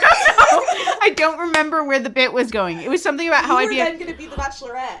story? I don't remember where the bit was going. It was something about how You I'd were be... then going to be the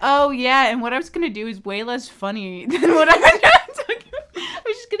Bachelorette. Oh, yeah, and what I was going to do is way less funny than what I was talking about. I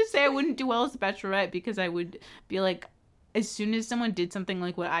was just going to say I wouldn't do well as the Bachelorette because I would be like, as soon as someone did something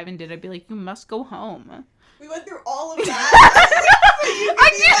like what Ivan did, I'd be like, you must go home. We went through all of that.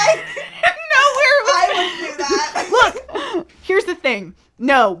 I would do that. Look, here's the thing.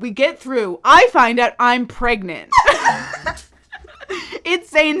 No, we get through. I find out I'm pregnant.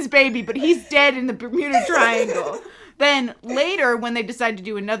 It's Zayn's baby, but he's dead in the Bermuda Triangle. Then later, when they decide to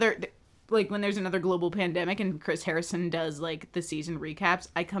do another, like when there's another global pandemic and Chris Harrison does like the season recaps,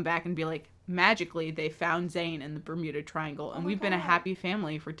 I come back and be like, magically they found Zayn in the Bermuda Triangle, and we've been a happy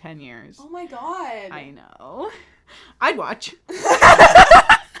family for 10 years. Oh my god. I know. I'd watch.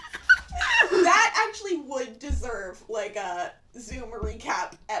 That actually would deserve like a Zoom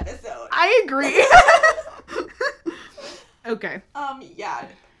recap episode. I agree. Okay. Yeah.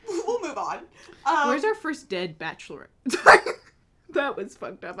 We'll move on. Where's our first dead bachelorette? That was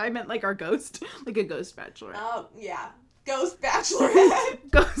fucked up. I meant like our ghost. Like a ghost bachelorette. Oh, yeah. Ghost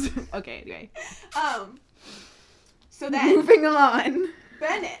Bachelorette. Ghost. Okay, anyway. So then, Moving on.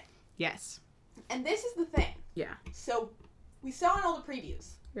 Bennett. Yes. And this is the thing. Yeah. So, we saw in all the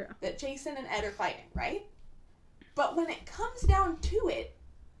previews that Jason and Ed are fighting, right? But when it comes down to it,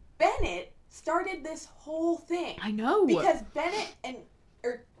 Bennett started this whole thing. I know. Because Bennett and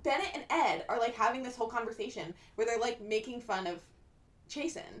Ed are like having this whole conversation where they're like making fun of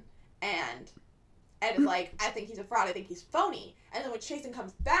Chasen, and Ed is like, I think he's a fraud, I think he's phony. And then when Chasen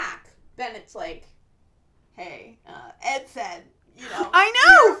comes back, Bennett's like, hey, Ed said, you know, I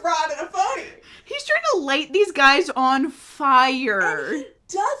know! you're a fraud and a phony. He's trying to light these guys on fire. And he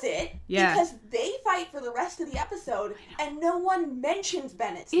does it because they fight for the rest of the episode and no one mentions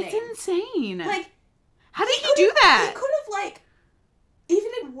Bennett's name. It's insane. Like, how did he do that? He could have, like,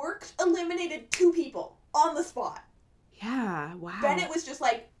 even it worked, eliminated 2 people on the spot. Yeah, wow. Bennett was just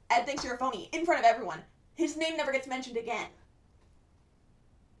like, Ed thinks you're a phony, in front of everyone. His name never gets mentioned again.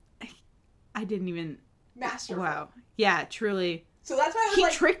 I didn't even... Masterful. Wow. Yeah, truly. So that's why I was He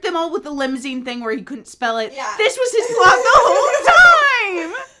like... tricked them all with the limousine thing where he couldn't spell it. Yeah. This was his plot the whole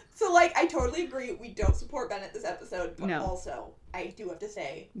time! So, like, I totally agree. We don't support Bennett this episode, but No. also, I do have to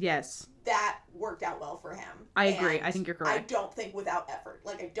say, Yes. that worked out well for him. I agree. And I think you're I correct. don't think without effort.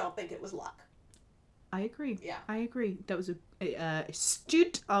 Like, I don't think it was luck. I agree. Yeah. I agree. That was a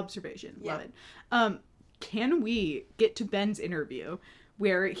astute observation. Yeah. Love it. Can we get to Ben's interview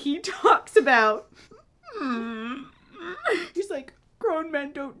where he talks about... He's like, grown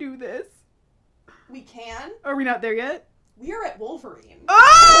men don't do this. We can. Are we not there yet? We are at Wolverine.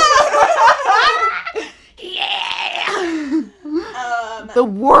 Oh! Yeah! The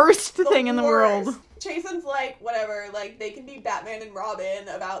worst thing in the world. Chasen's like, whatever, like, they can be Batman and Robin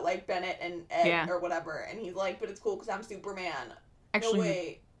about, like, Bennett and Ed or whatever. And he's like, but it's cool because I'm Superman. Actually, no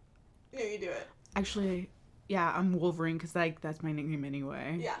way. Yeah, you do it. Actually, yeah, I'm Wolverine because that's my nickname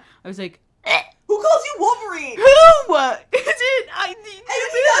anyway. Yeah. I was like, who calls you Wolverine? Who? Is it?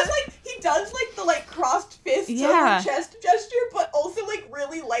 He does the crossed fist yeah. chest gesture, but also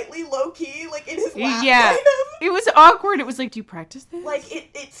really lightly low key, in his lap. Yeah. Kind of. It was awkward. It was like, do you practice this?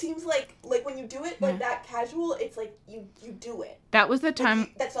 It seems like when you do it that casual, it's like you do it. That was the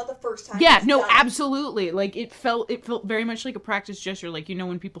time. That's not the first time. Yeah, no, done. absolutely. It felt very much like a practice gesture,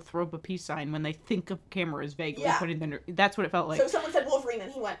 when people throw up a peace sign when they think of camera as vaguely putting them. That's what it felt like. So someone said Wolverine,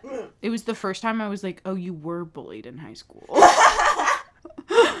 and he went. It was the first time I was like, oh, you were bullied in high school.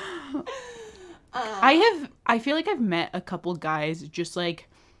 I feel like I've met a couple guys just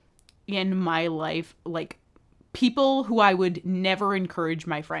in my life, people who I would never encourage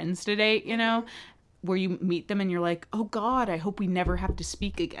my friends to date, where you meet them and you're like, oh God, I hope we never have to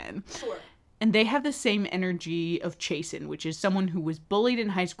speak again. Sure. And they have the same energy of Chasen, which is someone who was bullied in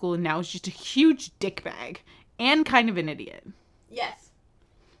high school and now is just a huge dickbag and kind of an idiot. Yes.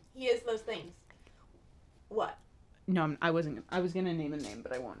 He is those things. What? No, I was going to name a name,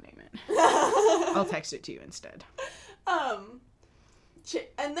 but I won't name it. I'll text it to you instead. And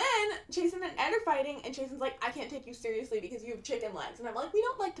then Chasen and Ed are fighting, and Chasen's like, I can't take you seriously because you have chicken legs. And I'm like, we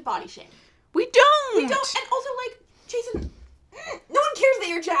don't like to body shame. We don't! We don't. And also, Chasen, no one cares that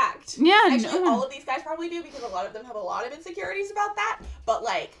you're jacked. Yeah, actually, all of these guys probably do because a lot of them have a lot of insecurities about that. But,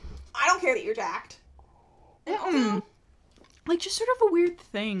 I don't care that you're jacked. And also... just sort of a weird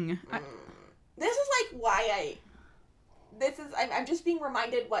thing. This is, why I'm just being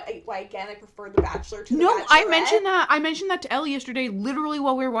reminded why again I prefer The Bachelor to The Bachelorette. I mentioned that to Ellie yesterday, literally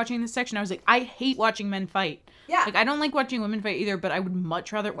while we were watching this section. I was like, I hate watching men fight. Yeah. I don't like watching women fight either, but I would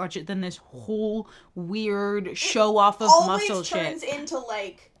much rather watch it than this whole weird show off of muscle shit. It always turns into,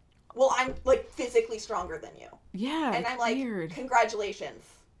 well, I'm, physically stronger than you. Yeah, and I'm like, weird. Congratulations.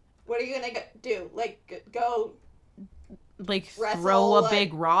 What are you gonna do? Go... wrestle, throw a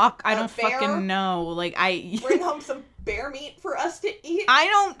big rock? I don't bear? fucking know. Bring home some bear meat for us to eat? I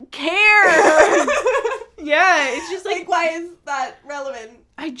don't care! Yeah, it's just why is that relevant?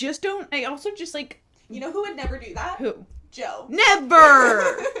 I just don't... I also just, You know who would never do that? Who? Joe.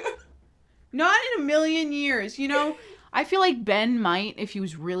 Never! Not in a million years, I feel like Ben might if he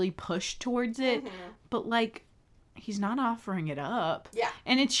was really pushed towards it, but, he's not offering it up. Yeah.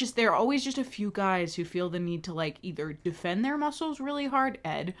 And it's just, there are always just a few guys who feel the need to, either defend their muscles really hard,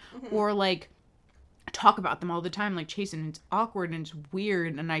 Ed, or, talk about them all the time, Chasen. It's awkward and it's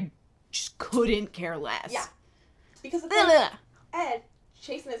weird, and I just couldn't care less. Yeah. Because it's Ed,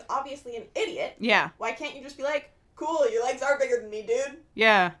 Chasen is obviously an idiot. Yeah. Why can't you just be like, cool, your legs are bigger than me, dude?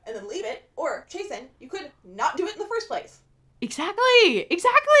 Yeah. And then leave it. Or, Chasen, you could not do it in the first place. Exactly! Both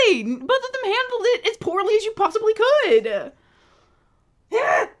of them handled it as poorly as you possibly could.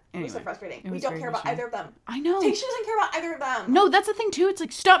 Anyway, Anyway, it was so frustrating. it We was don't very care about frustrating. either of them. I know. Tasha doesn't care about either of them. No, that's the thing too.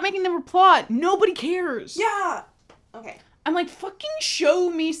 It's stop making them a plot. Nobody cares. Yeah. Okay. I'm fucking show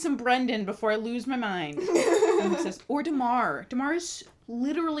me some Brendan before I lose my mind. Or Damar. Damar is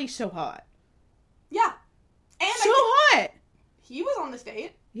literally so hot. Yeah. And hot! He was on this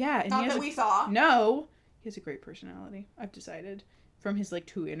date. Yeah. And Not that we saw. No. He has a great personality. I've decided. From his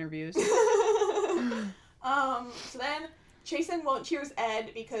 2 interviews. So then Chasen won't cheers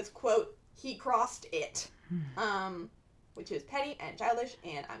Ed because, quote, he crossed it. Which is petty and childish,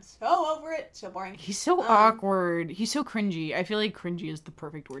 and I'm so over it. So boring. He's so awkward. He's so cringy. I feel like cringy is the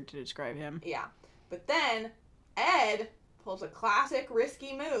perfect word to describe him. Yeah. But then Ed pulls a classic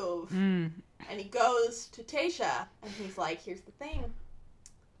risky move. And he goes to Tasha, and he's like, here's the thing.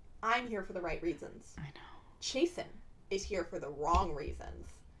 I'm here for the right reasons. I know. Chasen is here for the wrong reasons.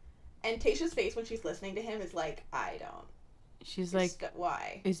 And Tasha's face when she's listening to him is like, I don't. She's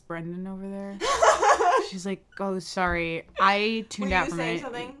why? Is Brendan over there? She's like, oh, sorry. I tuned out from it.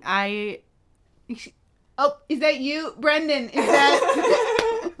 Something? Oh, is that you? Brendan, is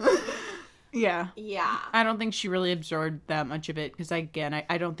that... Yeah. Yeah. I don't think she really absorbed that much of it, because, again,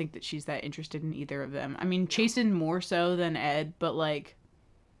 I don't think that she's that interested in either of them. I mean, Chasen more so than Ed, but,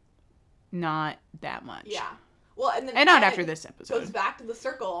 not that much. Yeah. Well, and then not Ed after this episode. goes back to the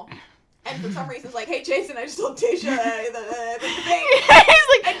circle, and for some reason is like, hey, Chasen, I just told Tasha the thing.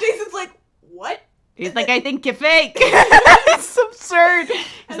 He's and Jason's like, what? He's like, I think you're fake. It's absurd.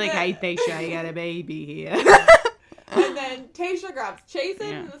 He's like, hey, Tasha, I got a baby here. And then Tasha grabs Chasen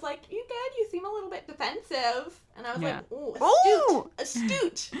and is like, you good? You seem a little bit defensive. And I was like, ooh,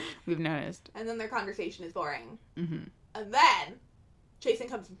 astute. We've noticed. And then their conversation is boring. Mm-hmm. And then Chasen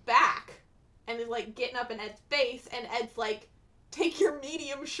comes back and is getting up in Ed's face, and Ed's like, take your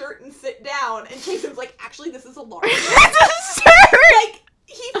medium shirt and sit down. And Chasen's like, actually, this is a large. That's absurd!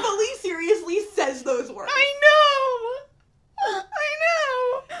 He fully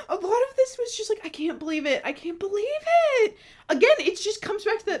can't believe it. Again, it just comes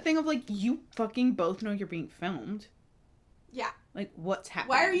back to that thing of, like, you fucking both know you're being filmed. Yeah. Like, what's happening?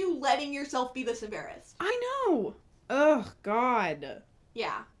 Why are you letting yourself be this embarrassed? I know. Ugh, God.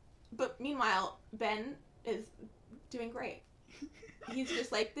 Yeah. But meanwhile, Ben is doing great. He's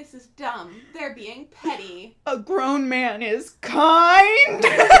just like, this is dumb. They're being petty. A grown man is kind. I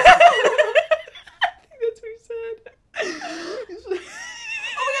think that's what he said.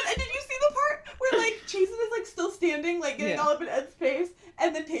 Oh my god, and did you see the part where, like, Jason is, like, still standing, like, getting all up in Ed's face,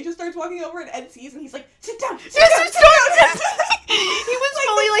 and then Tasia starts walking over, and Ed sees, and he's like, sit down, sit down. He was like,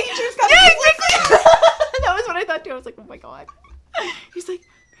 fully, like, yeah, exactly. That was what I thought, too. I was like, oh my god. He's like...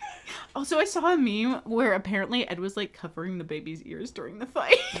 Also, I saw a meme where apparently Ed was, like, covering the baby's ears during the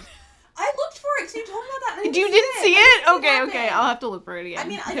fight. I looked for it, because you told me about that, and You didn't see it? Okay, I'll have to look for it again. I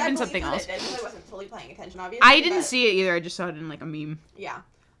mean, Could have been something else. I wasn't fully paying attention, obviously. I didn't see it either, I just saw it in, like, a meme. Yeah.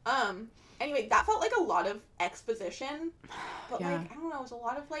 Anyway, that felt like a lot of exposition, but, Yeah. like, I don't know, it was a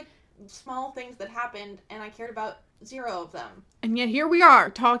lot of, like, small things that happened, and I cared about 0 of them. And yet here we are,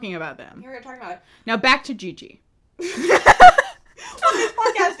 talking about them. Here we're talking about it. Now back to Gigi. Well, this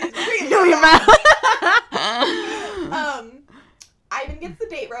podcast is really No, you're bad. not. Ivan gets the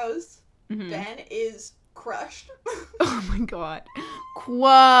date rose. Mhm. Ben is crushed. Oh my god.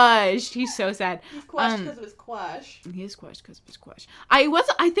 Quashed. He's so sad. He's crushed because of his quash. He is quashed because of his quash. I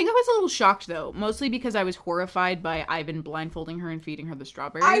think I was a little shocked though, mostly because I was horrified by Ivan blindfolding her and feeding her the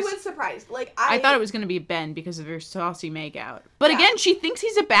strawberries. I was surprised. Like, I thought it was going to be Ben because of her saucy makeout. But Yeah. again, she thinks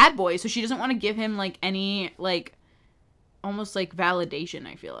he's a bad boy, so she doesn't want to give him, like, any, like, almost, like, validation,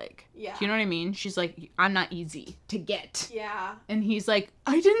 I feel like. Yeah. Do you know what I mean? She's like, I'm not easy to get. Yeah. And he's like,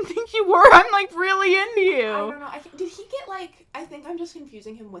 I didn't think you were. I'm, like, really into you. I don't know. Did he get, like... I think I'm just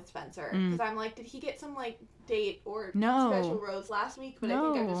confusing him with Spencer. Because I'm like, did he get some, like, date or special rose last week? But I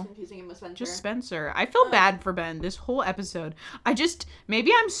think I'm just confusing him with Spencer. Just Spencer. I feel bad for Ben this whole episode.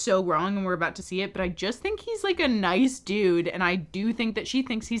 Maybe I'm so wrong and we're about to see it, but I just think he's, like, a nice dude. And I do think that she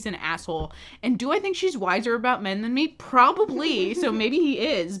thinks he's an asshole. And do I think she's wiser about men than me? Probably. So maybe he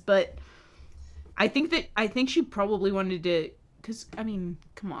is, but I think she probably wanted to... Because, I mean,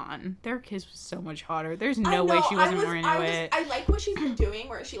 come on. Their kiss was so much hotter. There's no way she wasn't more into it. I like what she's been doing,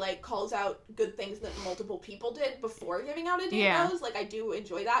 where she, like, calls out good things that multiple people did before giving out a date rose. Like, I do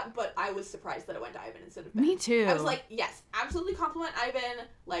enjoy that, but I was surprised that it went to Ivan instead of Ben. Me too. I was like, yes, absolutely compliment Ivan.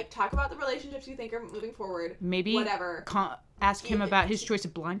 Like, talk about the relationships you think are moving forward. Maybe whatever. Ask him about his choice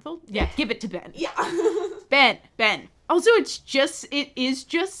of blindfold. Yeah, give it to Ben. Yeah. Ben. Also, it is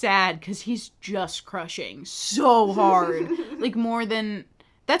just sad because he's just crushing so hard. Like, more than...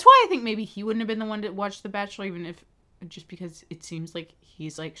 That's why I think maybe he wouldn't have been the one to watch The Bachelor, even if... Just because it seems like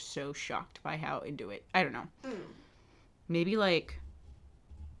he's, like, so shocked by how into it. I don't know. Maybe, like...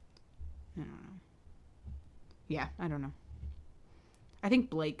 I don't know. Yeah, I don't know. I think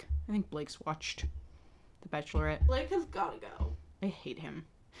Blake's watched The Bachelorette. Blake has gotta go. I hate him.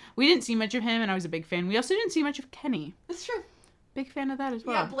 We didn't see much of him, and I was a big fan. We also didn't see much of Kenny. It's true. Big fan of that as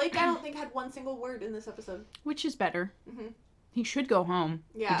well. Yeah, Blake, I don't think had one single word in this episode. Which is better. Mm-hmm. He should go home.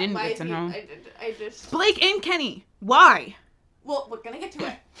 Yeah, he didn't get sent home. I just... Blake and Kenny. Why? Well, we're gonna get to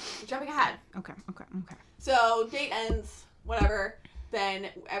it. Jumping ahead. Okay. So, date ends, whatever. Then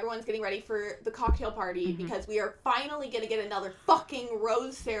everyone's getting ready for the cocktail party because we are finally gonna get another fucking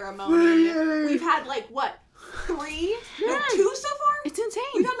rose ceremony. We've had, like, what? 3? No, 2 so far? It's insane.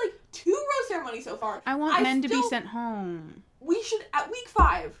 We've had, like, 2 rose ceremonies so far. I want men to be sent home. We should, at week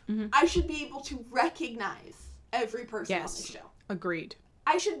 5, I should be able to recognize every person on this show. Agreed.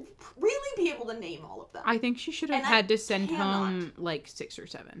 I should really be able to name all of them. I think she should have had to send home, like, 6 or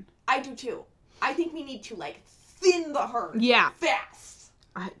 7. I do, too. I think we need to, like, thin the herd. Yeah. Fast.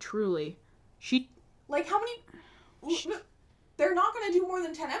 Truly. Like, how many... They're not going to do more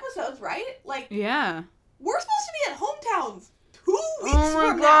than 10 episodes, right? Like... Yeah. We're supposed to be at hometowns 2 weeks from now.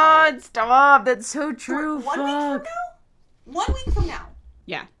 Oh my god, stop. That's so true. One week from now? 1 week from now.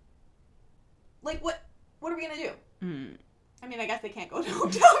 Yeah. Like, what are we going to do? I mean, I guess they can't go to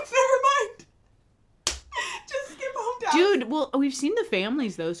hometowns. Never mind. Just skip hometowns. Dude, well, we've seen the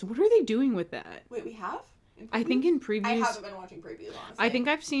families, though, so what are they doing with that? Wait, we have? I think in previews... I haven't been watching previews, honestly. I think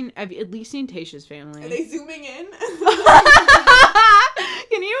I've at least seen Tayshia's family. Are they zooming in?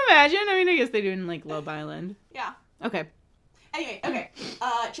 Can you imagine? I mean, I guess they do in, like, Love Island. Yeah. Okay. Anyway, okay.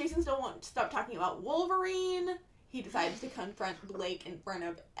 Jason still won't stop talking about Wolverine. He decides to confront Blake in front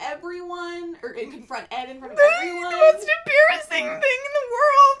of everyone, or confront Ed in front of everyone. The most embarrassing thing in the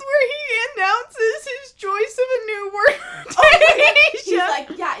world, where he announces his choice of a new word. He's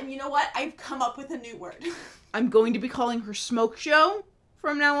like, yeah, and you know what? I've come up with a new word. I'm going to be calling her Smoke Show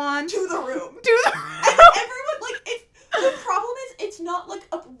from now on. To the room. And everyone, like, the problem is, it's not, like,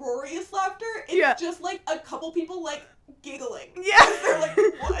 uproarious laughter. It's just, like, a couple people, like, giggling. Yeah. They're like,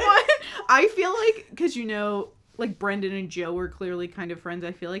 what? I feel like, because, like, Brendan and Joe were clearly kind of friends.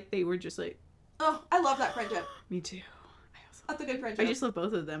 I feel like they were just like... Oh, I love that friendship. Me too. That's a good friendship. I just love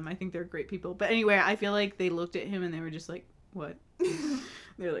both of them. I think they're great people. But anyway, I feel like they looked at him and they were just like, what?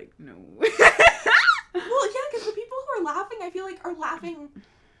 They're like, no. Well, yeah, because the people who are laughing, I feel like, are laughing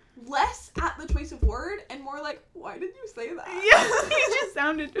less at the choice of word and more like, why did you say that? Yeah, he just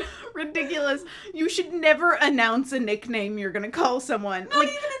sounded ridiculous. You should never announce a nickname you're gonna call someone. Not even a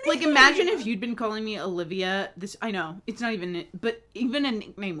nickname. Like, imagine if you'd been calling me Olivia. I know, it's not even, but even a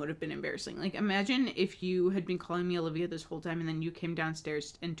nickname would have been embarrassing. Like, imagine if you had been calling me Olivia this whole time and then you came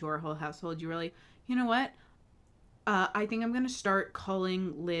downstairs into our whole household. You were like, you know what? I think I'm gonna start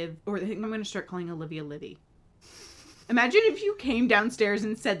calling Olivia Livy. Imagine if you came downstairs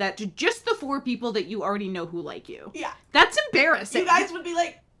and said that to just the 4 people that you already know who like you. Yeah. That's embarrassing. You guys would be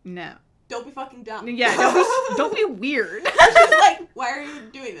like, no. Don't be fucking dumb. Yeah, don't be weird. It's just like, why are you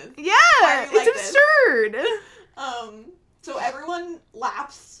doing this? Yeah, it's like absurd. So everyone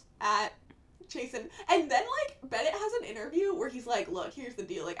laughs at Chasen. And then, like, Bennett has an interview where he's like, look, here's the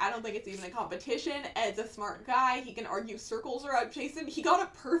deal. Like, I don't think it's even a competition. Ed's a smart guy. He can argue circles around Chasen. He got a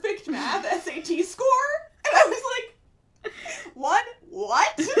perfect math SAT score. And I was like, one,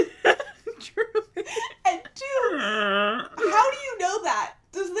 what? True. And 2, how do you know that?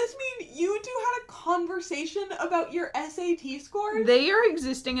 Does this mean you two had a conversation about your SAT scores? They are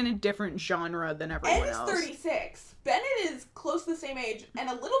existing in a different genre than everyone else. Ed is 36. Bennett is close to the same age and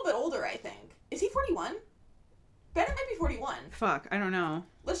a little bit older, I think. Is he 41? Bennett might be 41. Fuck, I don't know.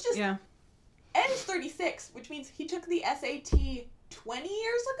 Let's just... Yeah. Ed is 36, which means he took the SAT 20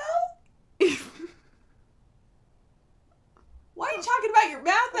 years ago? Why are you talking about your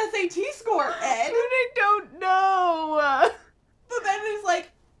math SAT score, Ed? But I don't know. But then it's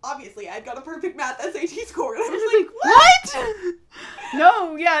like, obviously, Ed got a perfect math SAT score, and I was like, what?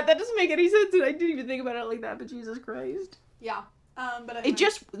 No, yeah, that doesn't make any sense, and I didn't even think about it like that, but Jesus Christ. Yeah. But anyway. It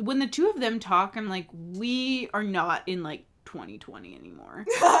just, when the two of them talk, I'm like, we are not in, like, 2020 anymore.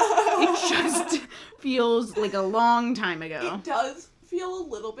 It just feels like a long time ago. It does feel a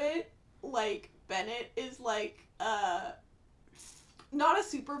little bit like Bennett is, like, not a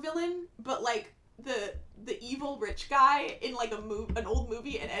supervillain, but, like, the evil rich guy in, like, an old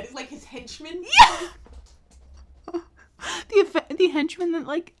movie, and Ed is, like, his henchman. Yeah! The henchman that,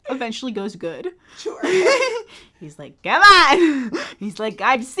 like, eventually goes good. Sure. He's like, come on! He's like,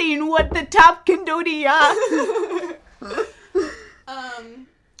 I've seen what the top can do to ya!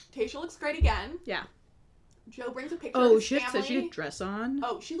 Tasha looks great again. Yeah. Joe brings a picture of his family. Oh, shit, so she had a dress on?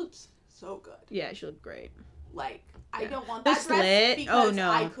 Oh, she looks so good. Yeah, she looked great. Like, I don't want The that dress slit? because Oh,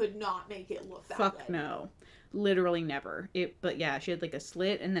 no. I could not make it look that Fuck good. no. Literally never. But yeah, she had like a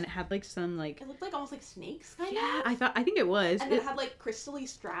slit and then it had like some like... It looked like almost like snakes, kind Yeah, of. I think it was. And then it had like crystally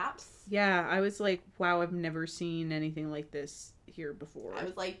straps. Yeah, I was like, wow, I've never seen anything like this here before. I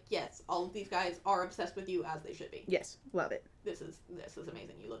was like, yes, all of these guys are obsessed with you as they should be. Yes, love it. This is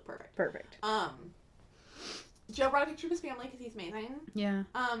amazing. You look perfect. Perfect. Joe brought a picture of his family because he's amazing. Yeah.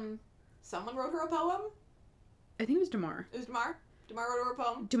 Someone wrote her a poem. I think it was Damar. It was Damar. Damar wrote her a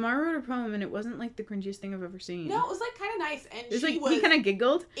poem. Damar wrote a poem and it wasn't like the cringiest thing I've ever seen. No, it was like kind of nice, and it was she like, he kind of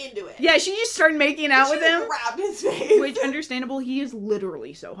giggled. into it. Yeah, she just started making out with him. Grabbed his face. Which, understandable, he is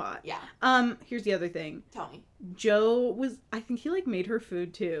literally so hot. Yeah. Here's the other thing. Tell me. Joe was, I think he like made her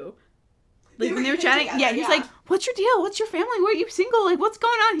food too. Like when they were eating chatting, together, he's like, "What's your deal? What's your family? Why are you single? Like, what's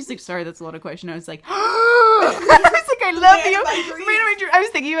going on?" He's like, "Sorry, that's a lot of question." I was like, I was like, "I love you." I was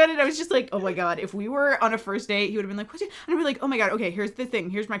thinking about it. I was just like, "Oh my god, if we were on a first date, he would have been like, what's your?" And I'd be like, "Oh my god, okay, here's the thing.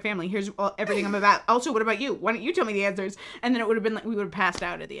 Here's my family. Here's everything I'm about. Also, what about you? Why don't you tell me the answers?" And then it would have been like we would have passed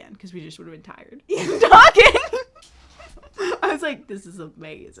out at the end because we just would have been tired talking. I was like, "This is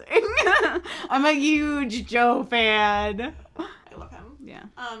amazing." I'm a huge Joe fan. I love him. Yeah.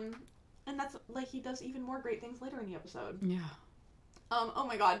 And that's, like, he does even more great things later in the episode. Yeah. Oh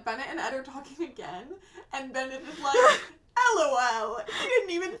my god, Bennett and Ed are talking again, and Bennett is like, LOL,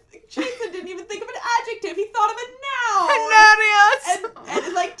 Jason didn't even think of an adjective, he thought of a noun! And Ed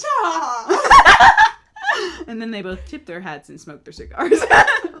is like, ta! And then they both tip their hats and smoke their cigars.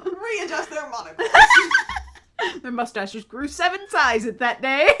 Readjust their monocles. Their mustaches grew 7 sizes that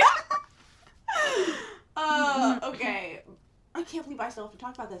day. Okay. I can't believe I still have to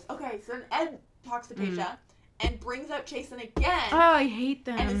talk about this. Okay, so then Ed talks to Tasha and brings up Chasen again. Oh, I hate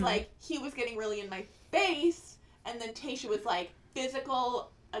them. And it's like, he was getting really in my face. And then Tasha was like,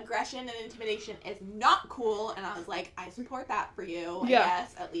 physical aggression and intimidation is not cool, and I was like, I support that for you, I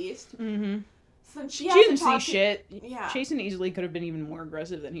guess, at least. Mm-hmm. So she didn't see shit. Yeah. Chasen easily could have been even more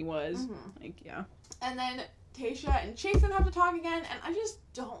aggressive than he was. Mm-hmm. Like, yeah. And then Tayshia and Chasen have to talk again, and I just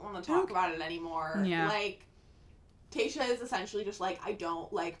don't want to talk about it anymore. Yeah. Like, Tayshia is essentially just like, I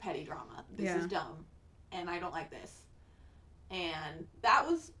don't like petty drama. This is dumb, and I don't like this. And that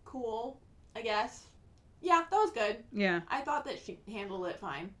was cool, I guess. Yeah, that was good. Yeah. I thought that she handled it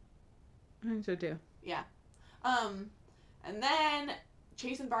fine. I think so too. Yeah. And then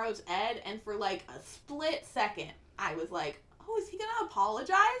Chasen borrows Ed, and for like a split second, I was like, oh, is he gonna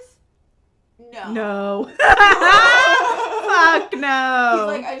apologize? No. No. Fuck no. He's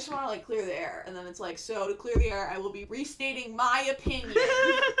like, I just want to like clear the air. And then it's like, so to clear the air, I will be restating my opinion.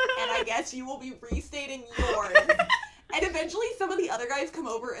 And I guess you will be restating yours. And eventually some of the other guys come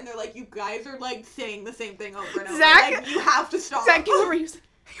over and they're like, you guys are like saying the same thing over and over. Zach, like, you have to stop. Zach came over, he was like,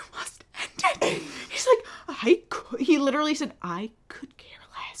 you must end it. He's like, he literally said, I could care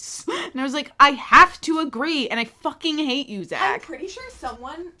less. And I was like, I have to agree, and I fucking hate you, Zach. I'm pretty sure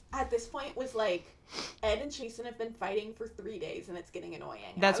someone at this point was like, Ed and Chasen have been fighting for 3 days and it's getting annoying.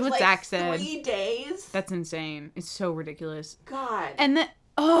 And That's I was what like, Zach said. 3 days? That's insane. It's so ridiculous. God. And then,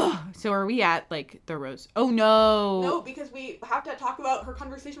 so are we at, like, the rose? Oh, no. No, because we have to talk about her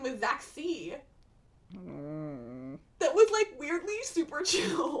conversation with Zach C. That was, like, weirdly super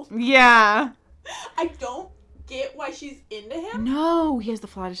chill. Yeah. I don't get why she's into him. No, he has the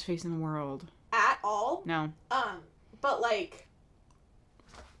flattest face in the world. At all. No. But, like,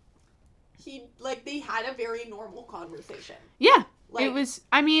 they had a very normal conversation. Yeah. Like, it was,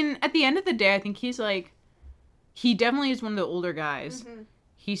 I mean, at the end of the day, I think he's, like, he definitely is one of the older guys. Mm-hmm.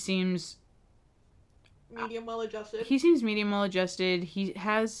 He seems... medium well-adjusted. He seems medium well-adjusted. He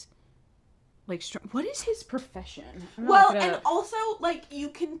has, like, what is his profession? Well, and also, like, you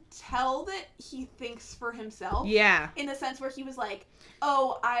can tell that he thinks for himself. Yeah. In the sense where he was like,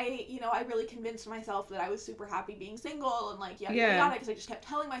 oh, I really convinced myself that I was super happy being single, and, like, yada, yada, because I just kept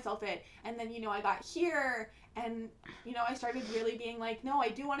telling myself it, and then, I got here, and, I started really being like, no, I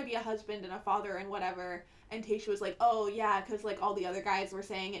do want to be a husband and a father and whatever. And Tayshia was like, oh, yeah, because, like, all the other guys were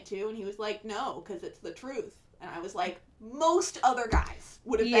saying it, too. And he was like, no, because it's the truth. And I was like, most other guys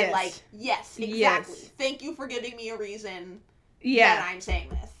would have been like, yes, exactly. Yes. Thank you for giving me a reason that I'm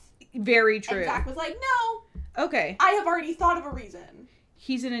saying this. Very true. And Zach was like, no. Okay. I have already thought of a reason.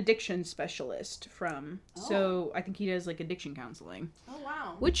 He's an addiction specialist so I think he does, like, addiction counseling. Oh,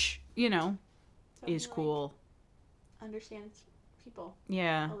 wow. Which, so is cool. Understands people.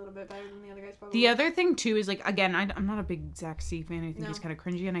 Yeah. A little bit better than the other guys probably. The other thing, too, is, like, again, I'm not a big Zach C fan. I think he's kind of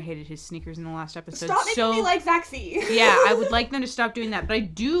cringy, and I hated his sneakers in the last episode. Stop making me like Zach C. Yeah, I would like them to stop doing that. But I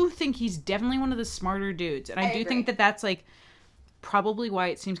do think he's definitely one of the smarter dudes. And I do think that that's, like, probably why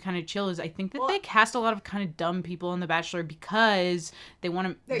it seems kind of chill is I think that they cast a lot of kind of dumb people on The Bachelor because they want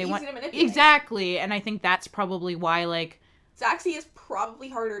to... They're easy to manipulate. Exactly. And I think that's probably why, like... Zach C is probably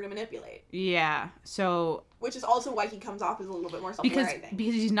harder to manipulate. Yeah, so... Which is also why he comes off as a little bit more self-aware, I think.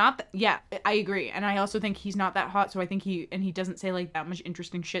 Because he's not... yeah, I agree. And I also think he's not that hot, so I think he doesn't say, like, that much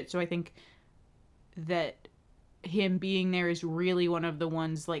interesting shit, so I think that him being there is really one of the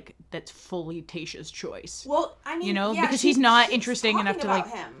ones, like, that's fully Tayshia's choice. Well, I mean, because he's not interesting enough to, like...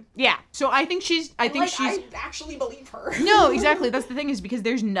 him. Yeah, so I think she's... I actually believe her. No, exactly. That's the thing, is because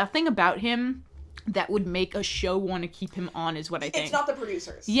there's nothing about him that would make a show want to keep him on, is what I think. It's not the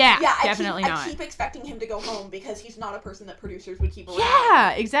producers. Yeah, definitely not. I keep expecting him to go home because he's not a person that producers would keep around.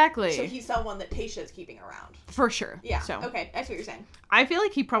 Yeah, exactly. So he's someone that Tayshia's keeping around. For sure. Yeah, so. Okay, that's what you're saying. I feel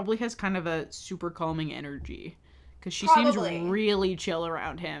like he probably has kind of a super calming energy. Because she seems really chill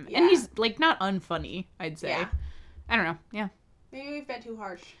around him. Yeah. And he's, like, not unfunny, I'd say. Yeah. I don't know. Yeah. Maybe we've been too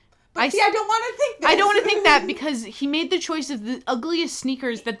harsh. But I don't want to think that. I don't want to think that because he made the choice of the ugliest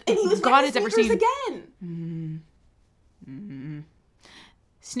sneakers that God has ever seen. Again.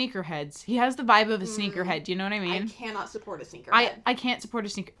 Sneakerheads. He has the vibe of a sneakerhead. Do you know what I mean? I cannot support a sneakerhead. I can't support a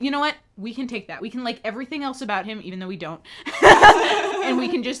sneaker. You know what? We can take that. We can like everything else about him, even though we don't. And we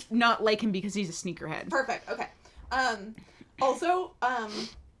can just not like him because he's a sneakerhead. Perfect. Okay. Also,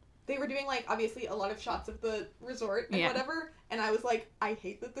 they were doing, like, obviously a lot of shots of the resort and whatever, and I was like, I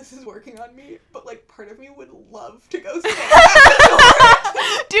hate that this is working on me, but, like, part of me would love to go stay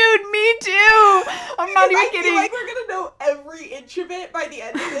Dude, me too! I'm not even kidding. I feel like we're gonna know every inch of it by the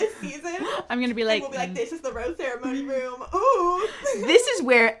end of this season. I'm gonna be like... And we'll be like, this is the rose ceremony room. Ooh! This is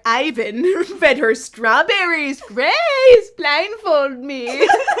where Ivan fed her strawberries. Grace, blindfold me. You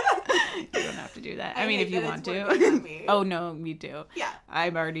don't have to do that. I mean, if you want to. Oh, no, me too. Yeah.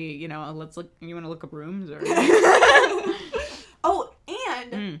 I'm already, let's look. You want to look up rooms? Or? Oh,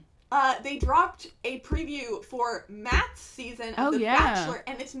 and they dropped a preview for Matt's season of The Bachelor,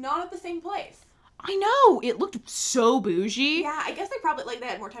 and it's not at the same place. I know! It looked so bougie. Yeah, I guess they probably, like, they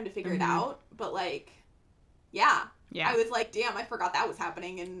had more time to figure it out, but, like, yeah. Yeah. I was like, damn, I forgot that was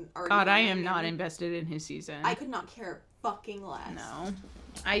happening, and already... God, I am not invested in his season. I could not care fucking less. No.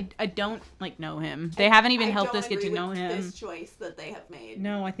 I don't, like, know him. They haven't even helped us get to know him. This choice that they have made.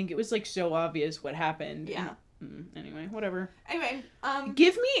 No, I think it was, like, so obvious what happened. Yeah. Anyway, whatever. Anyway,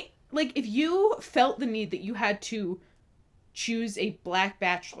 give me, like, if you felt the need that you had to choose a black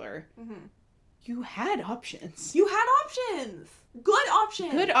bachelor, you had options. You had options. Good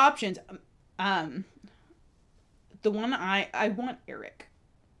options. Good options. The one I want Eric.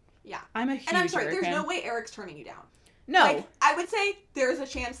 Yeah. I'm a huge And I'm sorry, Eric there's fan. no way Eric's turning you down. No. Like, I would say there's a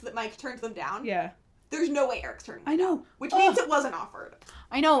chance that Mike turns them down. Yeah. There's no way Eric's turning them I know. down. Which means it wasn't offered.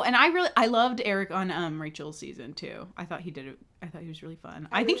 I know, and I loved Eric on Rachel's season too. I thought he was really fun.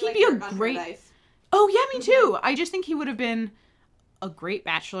 I think he'd be a great... Oh, yeah, me too. I just think he would have been a great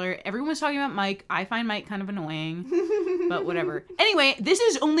bachelor. Everyone was talking about Mike. I find Mike kind of annoying, but whatever. Anyway, this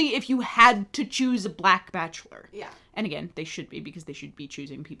is only if you had to choose a black bachelor. Yeah. And again, they should be, because they should be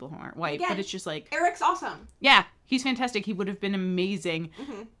choosing people who aren't white. Again, but it's just like... Eric's awesome. Yeah, he's fantastic. He would have been amazing.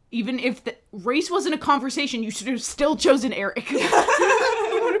 Even if the race wasn't a conversation, you should have still chosen Eric. He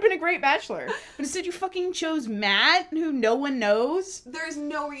would have been a great bachelor. But instead you fucking chose Matt, who no one knows. There's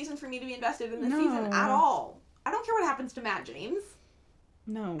no reason for me to be invested in this season at all. I don't care what happens to Matt James.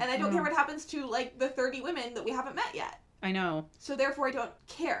 No. And I don't care what happens to, like, the 30 women that we haven't met yet. I know. So therefore I don't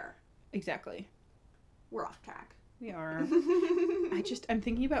care. Exactly. We're off track. We are. I'm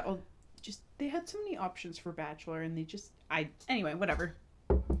thinking about they had so many options for Bachelor, and anyway, whatever.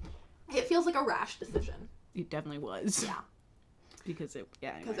 It feels like a rash decision. It definitely was. Yeah. Because it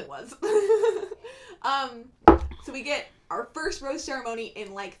was. So we get our first rose ceremony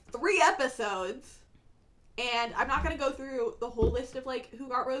in, like, 3 episodes. And I'm not going to go through the whole list of, like, who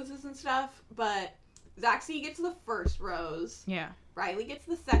got roses and stuff, but Zaxi gets the first rose. Yeah. Riley gets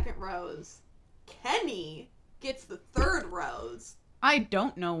the second rose. Kenny gets the third rose. I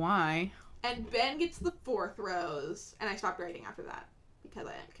don't know why. And Ben gets the 4th rose. And I stopped writing after that because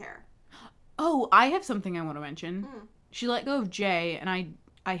I didn't care. Oh, I have something I want to mention. She let go of Jay, and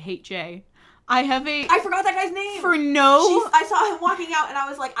I hate Jay. I forgot that guy's name! I saw him walking out, and I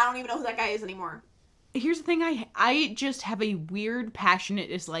was like, I don't even know who that guy is anymore. Here's the thing, I just have a weird, passionate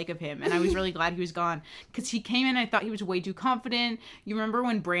dislike of him, and I was really glad he was gone, because he came in, I thought he was way too confident. You remember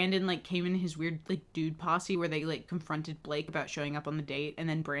when Brandon, like, came in his weird, like, dude posse, where they, like, confronted Blake about showing up on the date, and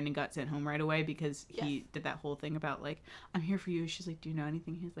then Brandon got sent home right away, because he did that whole thing about, like, I'm here for you. She's like, do you know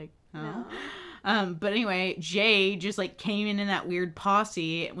anything? He's like, no. But anyway, Jay just, like, came in that weird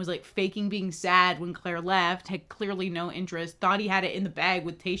posse and was, like, faking being sad when Claire left, had clearly no interest, thought he had it in the bag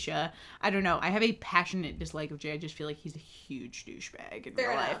with Tayshia. I don't know. I have a passionate dislike of Jay. I just feel like he's a huge douchebag in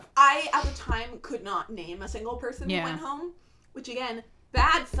real life. I, at the time, could not name a single person who went home, which, again,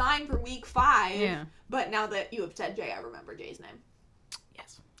 bad sign for week 5. Yeah. But now that you have said Jay, I remember Jay's name.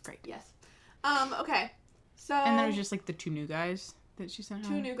 Yes. Great. Yes. Okay. So... And then it was just, like, the 2 new guys that she sent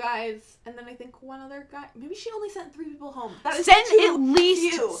home. 2 new guys, and then I think 1 other guy. Maybe she only sent 3 people home. That is Send too at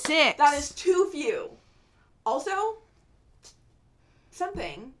least few. 6. That is too few. Also,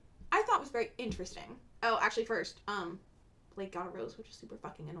 something I thought was very interesting. Oh, actually, first, Blake got a rose, which is super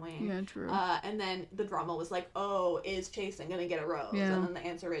fucking annoying. Yeah, true. And then the drama was like, oh, is Chasen gonna get a rose? Yeah. And then the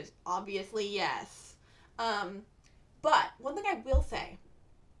answer is obviously yes. But one thing I will say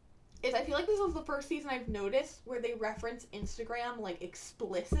is I feel like this was the first season I've noticed where they reference Instagram, like,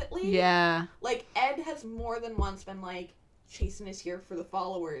 explicitly. Yeah. Like, Ed has more than once been like, Chasen is here for the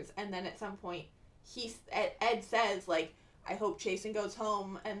followers, and then at some point, Ed says, like, I hope Chasen goes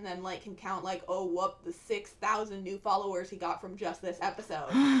home and then, like, can count, like, oh, whoop, the 6,000 new followers he got from just this episode.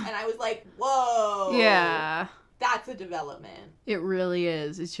 And I was like, whoa. Yeah. That's a development. It really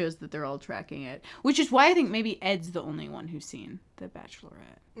is. It shows that they're all tracking it. Which is why I think maybe Ed's the only one who's seen The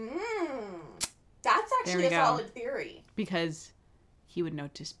Bachelorette. That's actually a solid theory. Because he would know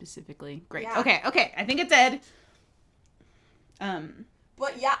to specifically. Great. Yeah. Okay. I think it's Ed.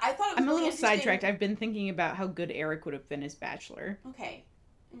 But yeah, I thought it was I'm a really little sidetracked. I've been thinking about how good Eric would have been as Bachelor. Okay.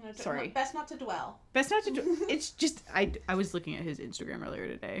 Sorry. Best not to dwell. It's just, I was looking at his Instagram earlier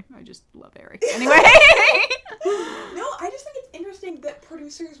today. I just love Eric. Anyway. No, I just think it's interesting that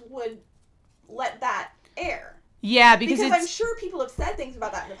producers would let that air. Yeah, because I'm sure people have said things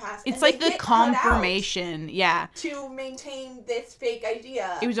about that in the past. It's like the confirmation. Yeah. To maintain this fake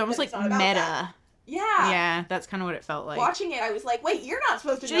idea. It was almost like meta. Yeah, that's kind of what it felt like. Watching it, I was like, wait, you're not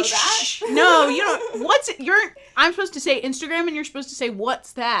supposed to know that. No, you don't. I'm supposed to say Instagram and you're supposed to say,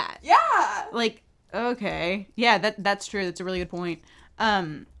 what's that? Yeah. Like, okay. Yeah, that's true. That's a really good point.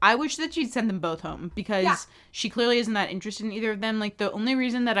 I wish that she'd send them both home because she clearly isn't that interested in either of them. Like, the only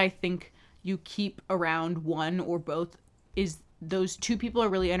reason that I think you keep around one or both is those two people are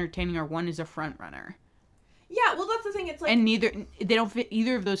really entertaining or one is a front runner. Yeah, well, that's the thing. It's like... And they don't fit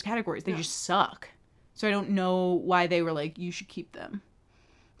either of those categories. They just suck. So I don't know why they were like, you should keep them.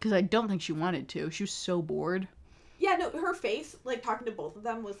 Because I don't think she wanted to. She was so bored. Yeah, no, her face, like, talking to both of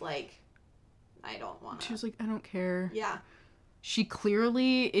them was like, I don't want to. She was like, I don't care. Yeah. She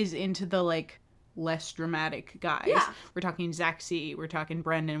clearly is into the, like, less dramatic guys. Yeah. We're talking Zach C. We're talking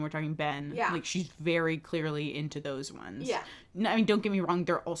Brendan. We're talking Ben. Yeah. Like, she's very clearly into those ones. Yeah. I mean, don't get me wrong.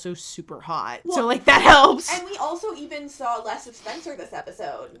 They're also super hot. Well, so, like, that helps. And we also even saw less of Spencer this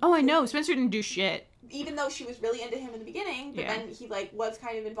episode. Oh, I know. Spencer didn't do shit. Even though she was really into him in the beginning, but then he, like, was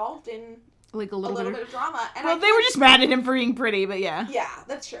kind of involved in like a little bit of drama. And well, they were just mad at him for being pretty, but yeah. Yeah,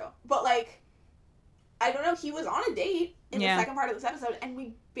 that's true. But, like, I don't know, he was on a date in the second part of this episode, and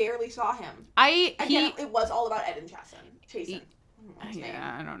we barely saw him. It was all about Ed and Chasen.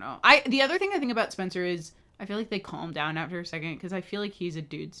 I don't know. The other thing I think about Spencer is I feel like they calm down after a second because I feel like he's a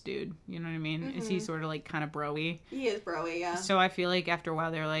dude's dude. You know what I mean? Mm-hmm. Is he sort of like kind of bro-y? He is bro-y, yeah. So I feel like after a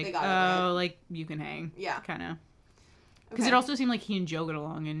while they're like, oh, like you can hang. Yeah. Kind of. Because it also seemed like he and Joe get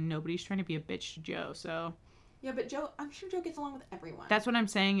along and nobody's trying to be a bitch to Joe, so. Yeah, but Joe, I'm sure Joe gets along with everyone. That's what I'm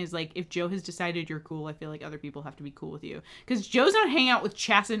saying is, like, if Joe has decided you're cool, I feel like other people have to be cool with you. Because Joe's not hanging out with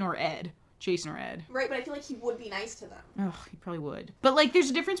Chasen or Ed. Right, but I feel like he would be nice to them. Oh, he probably would. But, like,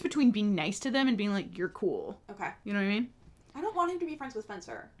 there's a difference between being nice to them and being like, you're cool. Okay. You know what I mean? I don't want him to be friends with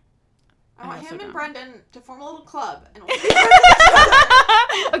Spencer. I want him and Brendan to form a little club. And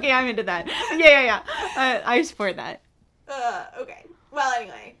okay, I'm into that. Yeah. I support that. Okay. Well,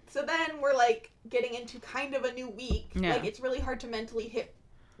 anyway. So then we're, like, getting into kind of a new week. Yeah. Like, it's really hard to mentally hit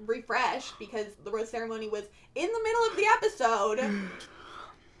refresh because the rose ceremony was in the middle of the episode.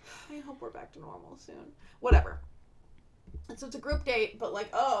 I hope we're back to normal soon. Whatever. And so it's a group date, but like,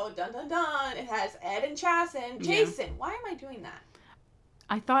 oh, dun dun dun, it has Ed and Chasen. Jason, why am I doing that?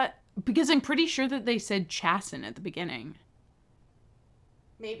 I thought, because I'm pretty sure that they said Chasen at the beginning.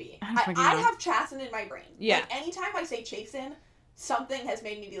 Maybe. I have Chasen in my brain. Yeah. Like, anytime I say Chasen, something has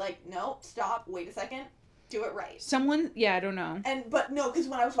made me be like, no, stop, wait a second, do it right. I don't know. But no, because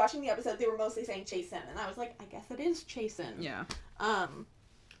when I was watching the episode, they were mostly saying Chasen, and I was like, I guess it is Chasen. Yeah.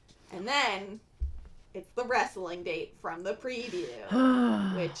 And then it's the wrestling date from the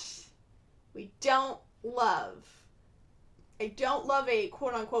preview, which we don't love. I don't love a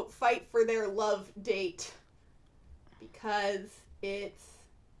quote-unquote fight for their love date because it's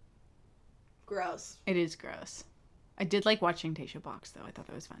gross. It is gross. I did like watching Tayshia box, though. I thought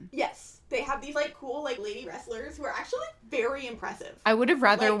that was fun. Yes. They have these, like, cool, like, lady wrestlers who are actually, like, very impressive. I would have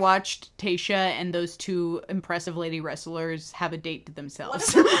rather watched Tayshia and those two impressive lady wrestlers have a date to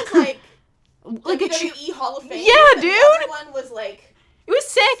themselves. One of them was, like a WWE Hall of Fame. Yeah, dude! The other one was, like... It was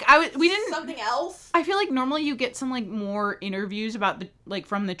sick. We didn't... Something else. I feel like normally you get some, like, more interviews about the, like,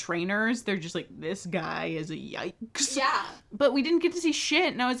 from the trainers. They're just like, this guy is a yikes. Yeah. But we didn't get to see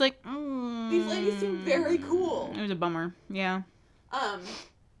shit, and I was like, These ladies seem very cool. It was a bummer. Yeah.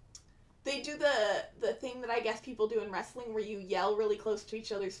 They do the thing that I guess people do in wrestling where you yell really close to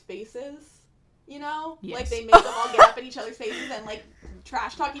each other's faces. You know? Yes. Like, they make them all get up in each other's faces and, like,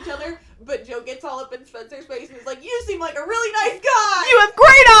 trash talk each other. But Joe gets all up in Spencer's face and is like, you seem like a really nice guy! You have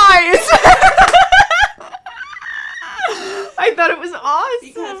great eyes! I thought it was awesome.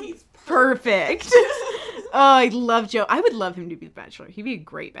 Because he's perfect. Oh, I love Joe. I would love him to be the Bachelor. He'd be a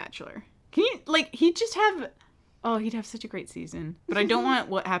great Bachelor. Can you, like, he'd just have... Oh, he'd have such a great season. But I don't want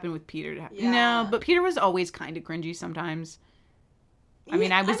what happened with Peter to happen. Yeah. No, but Peter was always kind of cringy sometimes. I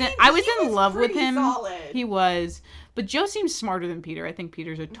mean, I was in love with him. Solid. He was. But Joe seems smarter than Peter. I think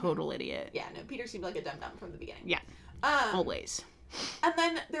Peter's a total idiot. Yeah, no, Peter seemed like a dum-dum from the beginning. Yeah. Always. And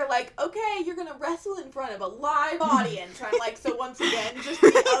then they're like, okay, you're gonna wrestle in front of a live audience. And I'm like, so once again, just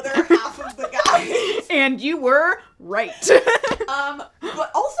the other half of the guys. And you were right.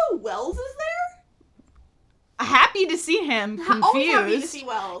 But also Wells is there? Happy to see him. Confused. Always happy to see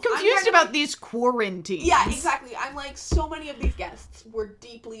Wells. Confused about these quarantines. Yeah, exactly. I'm like, so many of these guests were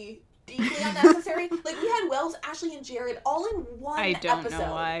deeply unnecessary. Like, we had Wells, Ashley, and Jared all in one episode. I don't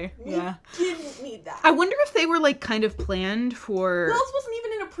know why. We didn't need that. I wonder if they were, like, kind of planned for... Wells wasn't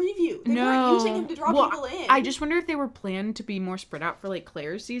even in a preview. They weren't using him to draw people in. I just wonder if they were planned to be more spread out for, like,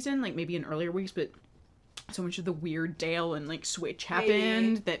 Claire's season, like, maybe in earlier weeks, but so much of the weird Dale and like switch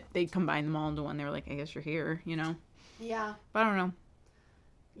happened that they combined them all into one. They were like, I guess you're here, you know? Yeah. But I don't know.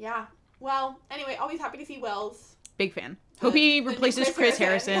 Yeah. Well, anyway, always happy to see Wells. Big fan. Hope he replaces Chris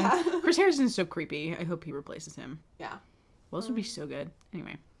Harrison. Yeah. Chris Harrison's so creepy. I hope he replaces him. Yeah. Wells would be so good.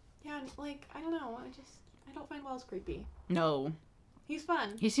 Anyway. Yeah, like, I don't know. I don't find Wells creepy. No. He's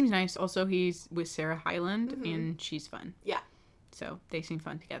fun. He seems nice. Also, he's with Sarah Hyland, and she's fun. Yeah. So, they seem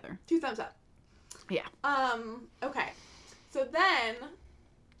fun together. 2 thumbs up. Yeah. Okay. So then,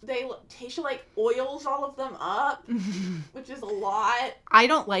 Tayshia, like, oils all of them up, which is a lot. I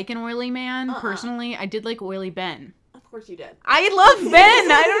don't like an oily man, personally. I did like oily Ben. Of course you did. I love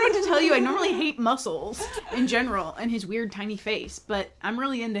Ben! I don't know what to tell you. I normally hate muscles in general, and his weird tiny face, but I'm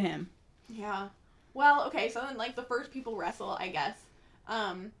really into him. Yeah. Well, okay, so then, like, the first people wrestle, I guess.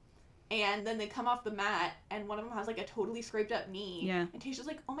 And then they come off the mat, and one of them has, like, a totally scraped up knee. Yeah. And Tayshia's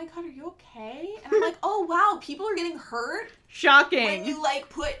like, oh my god, are you okay? And I'm like, oh wow, people are getting hurt Shocking. when you, like,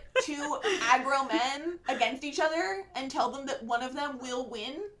 put 2 aggro men against each other and tell them that one of them will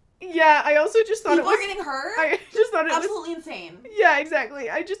win. Yeah, I also just thought People it was... are getting hurt? I just thought it was... Absolutely insane. Yeah, exactly.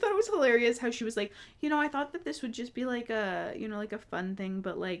 I just thought it was hilarious how she was like, you know, I thought that this would just be like a, you know, like a fun thing,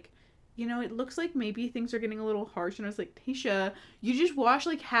 but like, you know, it looks like maybe things are getting a little harsh. And I was like, Tayshia, you just watched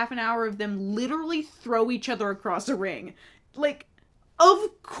like half an hour of them literally throw each other across a ring. Like, of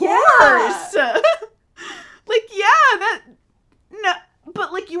course! Yeah. Like, yeah, that... No,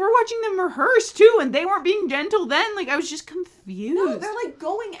 but like, you were watching them rehearse too, and they weren't being gentle then. Like, I was just confused. No, they're like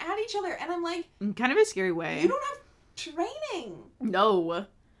going at each other, and I'm like... In kind of a scary way. You don't have training. No.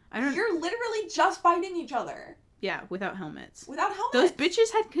 I don't... You're literally just fighting each other. Yeah, without helmets. Without helmets. Those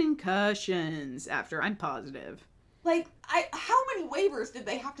bitches had concussions after, I'm positive. Like, how many waivers did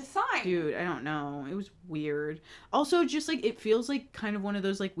they have to sign? Dude, I don't know. It was weird. Also, just, like, it feels like kind of one of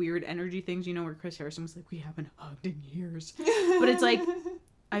those, like, weird energy things, you know, where Chris Harrison was like, we haven't hugged in years. But it's like,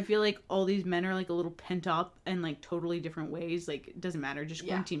 I feel like all these men are, like, a little pent up in, like, totally different ways. Like, it doesn't matter. Just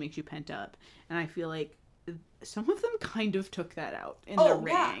quarantine makes you pent up. And I feel like some of them kind of took that out in the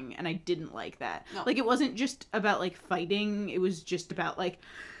ring, and I didn't like that. No. Like, it wasn't just about, like, fighting. It was just about, like,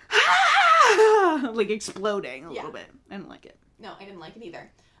 like, exploding a little bit. I didn't like it. No, I didn't like it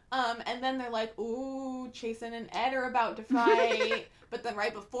either. And then they're like, ooh, Chasen and Ed are about to fight. But then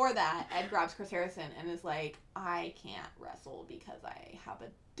right before that, Ed grabs Chris Harrison and is like, I can't wrestle because I have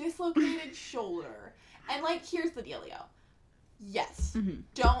a dislocated shoulder. And, like, here's the dealio. Yes,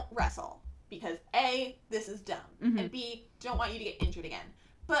 don't wrestle. Because A, this is dumb. And B, don't want you to get injured again.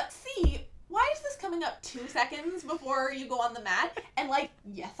 But C, why is this coming up 2 seconds before you go on the mat? And, like,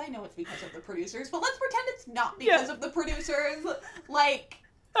 yes, I know it's because of the producers, but let's pretend it's not because of the producers. Like...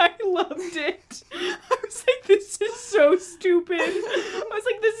 I loved it. I was like, this is so stupid. I was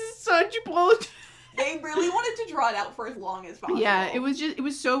like, this is such bullshit. They really wanted to draw it out for as long as possible. Yeah, it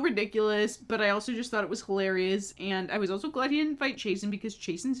was so ridiculous, but I also just thought it was hilarious, and I was also glad he didn't fight Chasen, because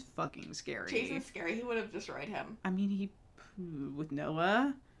Chasen's fucking scary. Chasen's scary. He would have destroyed him. I mean, with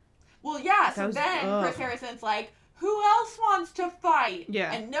Noah? Well, yeah, so then Chris Harrison's like, who else wants to fight?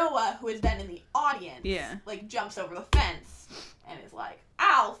 Yeah. And Noah, who has been in the audience, like, jumps over the fence and is like,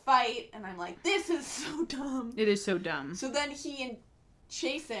 I'll fight. And I'm like, this is so dumb. It is so dumb. So then he and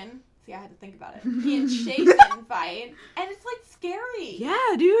Chasen... See, I had to think about it. He and Chasen fight, and it's, like, scary.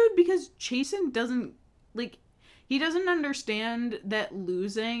 Yeah, dude, because Chasen doesn't, like, he doesn't understand that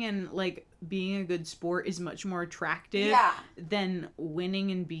losing and, like, being a good sport is much more attractive than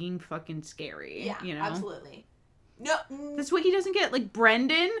winning and being fucking scary. Yeah, you know? Absolutely. No. That's what he doesn't get. Like,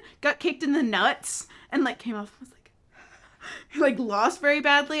 Brendan got kicked in the nuts and, like, came off, was like, he, like, lost very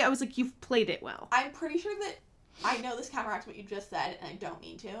badly. I was like, you've played it well. I'm pretty sure that I know this counteracts what you just said, and I don't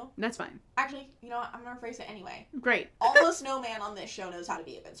mean to. That's fine. Actually, you know what? I'm going to phrase it anyway. Great. Almost no man on this show knows how to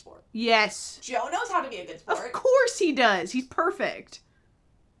be a good sport. Yes. Joe knows how to be a good sport. Of course he does. He's perfect.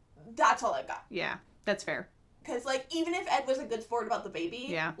 That's all I've got. Yeah, that's fair. Because, like, even if Ed was a good sport about the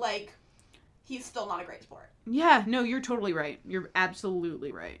baby, like, he's still not a great sport. Yeah, no, you're totally right. You're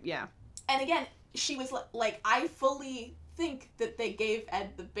absolutely right. Yeah. And again, she was like, I fully think that they gave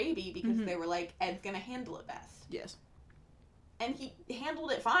Ed the baby because they were like, Ed's gonna handle it best. Yes. And he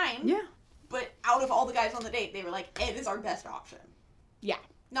handled it fine. Yeah. But out of all the guys on the date, they were like, Ed is our best option. Yeah.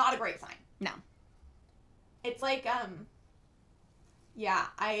 Not a great sign. No. It's like, yeah,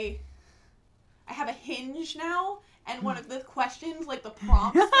 I have a Hinge now, and one of the questions, like, the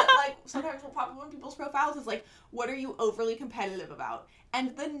prompts that, like, sometimes will pop up on people's profiles is like, what are you overly competitive about?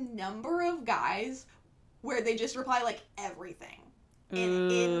 And the number of guys where they just reply, like, everything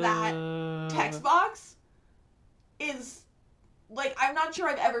in that text box is Like, I'm not sure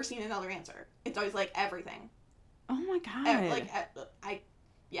I've ever seen another answer. It's always, like, everything. Oh my god.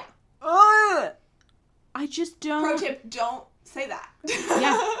 Yeah. Ugh! I just don't... Pro tip, don't say that.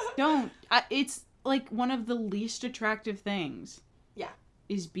 Yeah, don't. It's, like, one of the least attractive things. Yeah.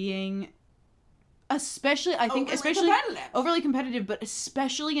 Is being... Especially, I think, overly competitive, but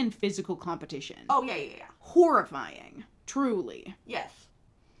especially in physical competition. Oh, yeah. Horrifying. Truly. Yes.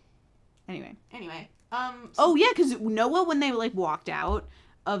 Anyway. Oh, yeah, because Noah, when they, like, walked out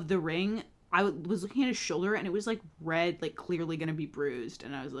of the ring, I was looking at his shoulder, and it was, like, red, like, clearly gonna be bruised,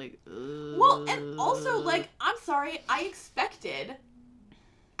 and I was like, ugh. Well, and also, like, I'm sorry, I expected,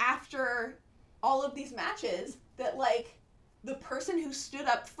 after all of these matches, that, like, the person who stood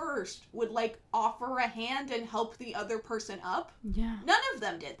up first would, like, offer a hand and help the other person up. Yeah. None of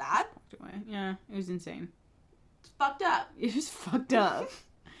them did that. Yeah, it was insane. It's fucked up. It was fucked up.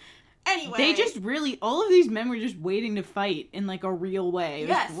 Anyway. They just really, all of these men were just waiting to fight in, like, a real way. It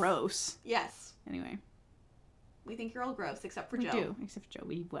was gross. Yes. Anyway. We think you're all gross, except for we Joe. Do, except for Joe.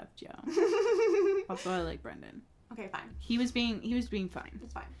 We love Joe. Also, I like Brendan. Okay, fine. He was being fine.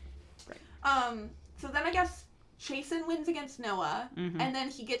 It's fine. Great. So then I guess Chasen wins against Noah, and then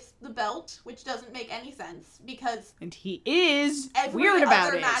he gets the belt, which doesn't make any sense, because... And he is every weird about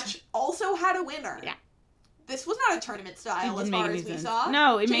other it. match also had a winner. Yeah. This was not a tournament style, as far as we saw.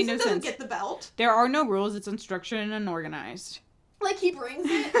 No, it made no Chasen doesn't sense. get the belt. There are no rules. It's unstructured and unorganized. Like, he brings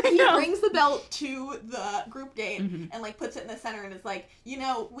it, he brings the belt to the group date, and, like, puts it in the center, and is like, you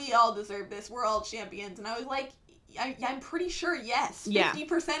know, we all deserve this. We're all champions. And I was like, I'm pretty sure, yes. Yeah.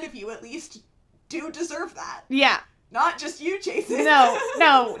 50% of you, at least, do deserve that. Yeah. Not just you, Chasen.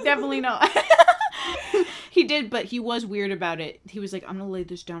 No, definitely not. He did, but he was weird about it. He was like, I'm gonna lay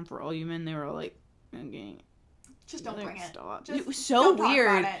this down for all you men. They were all like, okay. Just don't bring it. Stop. Just it was so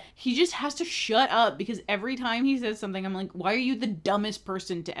weird. It. He just has to shut up because every time he says something, I'm like, why are you the dumbest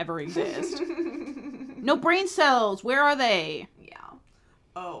person to ever exist? No brain cells. Where are they? Yeah.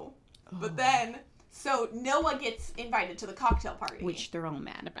 Oh. But then, so Noah gets invited to the cocktail party. Which they're all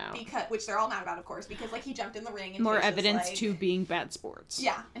mad about. Which they're all mad about, of course, because, like, he jumped in the ring and more Tasha's evidence like, to being bad sports.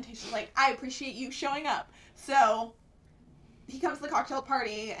 Yeah. And Tasha's like, I appreciate you showing up. So... he comes to the cocktail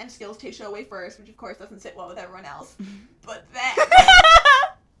party and steals Tasha away first, which of course doesn't sit well with everyone else. But then...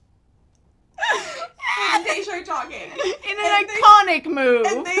 and Tasha are talking. In an iconic move.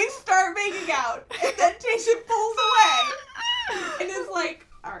 And they start making out. And then Tasha pulls away. And is like,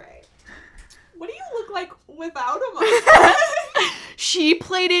 alright. What do you look like without a mustache? She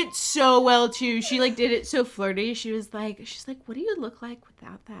played it so well, too. She, like, did it so flirty. She's like, what do you look like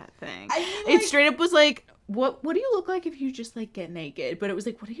without that thing? I mean, like, it straight up was like, what do you look like if you just, like, get naked? But it was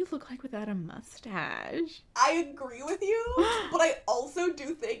like, what do you look like without a mustache? I agree with you, but I also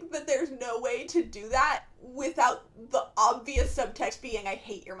do think that there's no way to do that without the obvious subtext being, I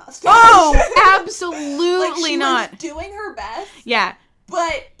hate your mustache. Oh, absolutely like, she not. was doing her best. Yeah.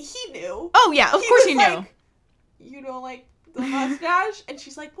 But he knew. Oh, yeah, of course he knew. Like, you don't like the mustache? And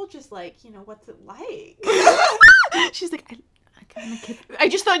she's like, well, just like, you know, what's it like? She's like, I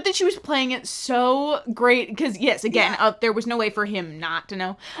just thought that she was playing it so great because, yes, again, there was no way for him not to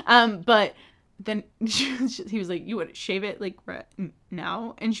know. But then he was like, you want to shave it like right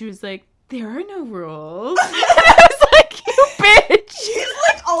now? And she was like, there are no rules. And I was like, you bitch. She's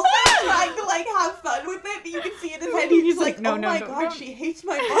like also trying to like have fun with it, but you can see in his head he's like, oh my god, she hates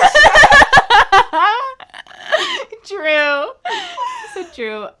my mustache. True. So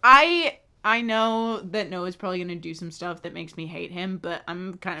true. I know that Noah's probably going to do some stuff that makes me hate him, but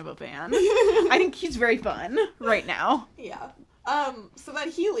I'm kind of a fan. I think he's very fun right now. Yeah. So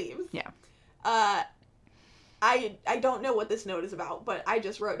then he leaves. Yeah. I don't know what this note is about, but I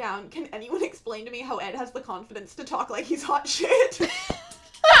just wrote down, can anyone explain to me how Ed has the confidence to talk like he's hot shit?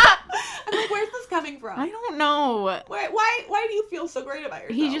 I'm like, where's this coming from? I don't know. Why do you feel so great about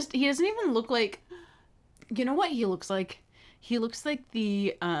yourself? He doesn't even look like, you know what he looks like? He looks like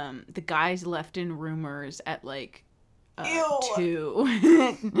the guys left in Rumors at like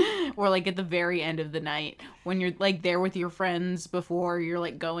 2 or like at the very end of the night when you're like there with your friends before you're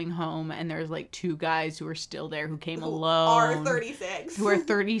like going home and there's like 2 guys who are still there who came alone. Are 36. Who are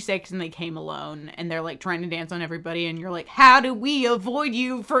 36 and they came alone and they're like trying to dance on everybody and you're like, how do we avoid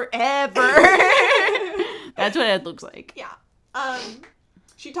you forever? That's what Ed looks like. Yeah.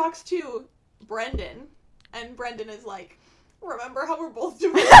 She talks to Brendan and Brendan is like, remember how we're both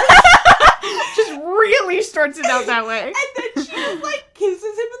doing just really starts it out that way. And then she just like kisses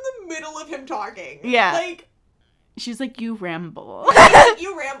him in the middle of him talking. Yeah. Like, she's like, you ramble.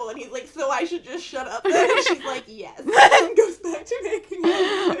 You ramble, and he's like, so I should just shut up then? And she's like, yes. And goes back to making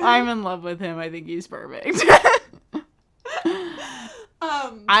love. I'm in love with him. I think he's perfect.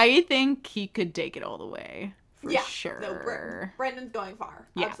 I think he could take it all the way. For sure. No, Brendan's going far.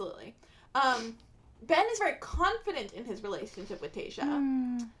 Yeah. Absolutely. Ben is very confident in his relationship with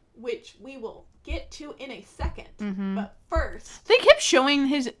Tayshia, which we will get to in a second. Mm-hmm. But first, they kept showing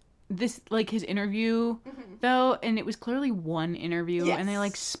his interview though, and it was clearly one interview, and they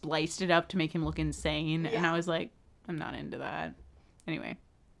like spliced it up to make him look insane, and I was like, I'm not into that. Anyway,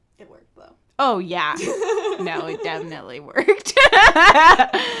 it worked though. Oh yeah, no, it definitely worked.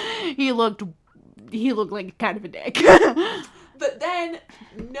 He looked like kind of a dick. But then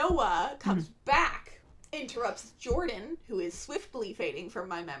Noah comes back, interrupts Jordan, who is swiftly fading from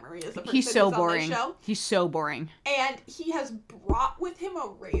my memory as a person He's so who's boring. on this show. He's so boring. And he has brought with him a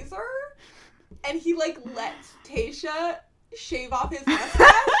razor, and he like lets Tayshia shave off his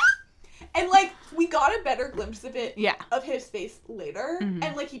mustache. And like we got a better glimpse of it, of his face later,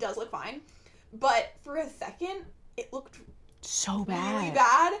 and like he does look fine, but for a second it looked so bad, really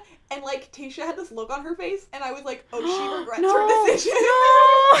bad. And like Tayshia had this look on her face, and I was like, oh, she regrets her decision. No,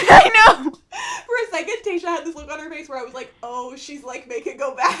 I know. For a second, Tayshia had this look on her face where I was like, oh, she's like, make it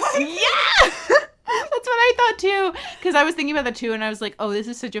go back. Yeah. That's what I thought too, because I was thinking about that too, and I was like, oh, this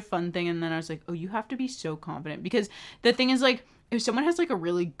is such a fun thing, and then I was like, oh, you have to be so confident, because the thing is, like, if someone has like a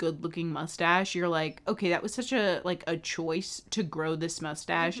really good looking mustache, you're like, okay, that was such a choice to grow this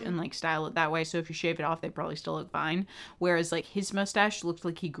mustache and like style it that way, so if you shave it off, they probably still look fine. Whereas like his mustache looked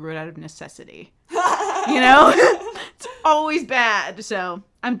like he grew it out of necessity. You know? It's always bad. So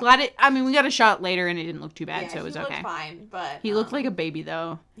I'm glad we got a shot later and it didn't look too bad, so it was okay. He looked fine, but he looked like a baby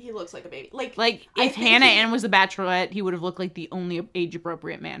though. He looks like a baby. Like if Hannah Ann was the Bachelorette, he would have looked like the only age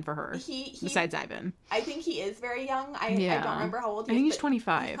appropriate man for her. Besides Ivan. I think he is very young. I don't remember how old he is. I think he's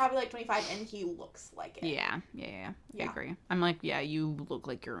 25. He's probably like 25, and he looks like it. Yeah. I agree. I'm like, yeah, you look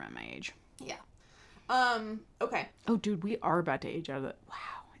like you're around my age. Yeah. Okay. Oh, dude, we are about to age out of it. Wow.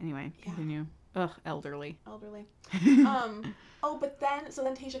 Anyway, continue. Ugh, elderly. But then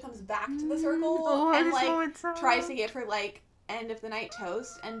Tayshia comes back to the circle and like tries to give her like end of the night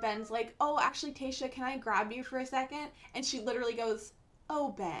toast, and Ben's like, oh, actually, Tayshia, can I grab you for a second? And she literally goes,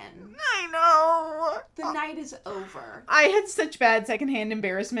 oh, Ben. I know. The night is over. I had such bad secondhand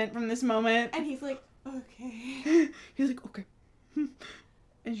embarrassment from this moment. And he's like, okay. He's like, okay.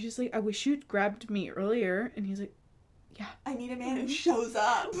 And she's like, I wish you'd grabbed me earlier. And he's like, yeah. I need a man who shows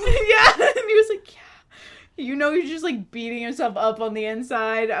up. Yeah. And he was like, yeah. You know, he's just like beating himself up on the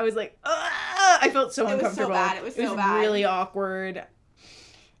inside. I was like, ugh! I felt so uncomfortable. It was so bad. Really awkward.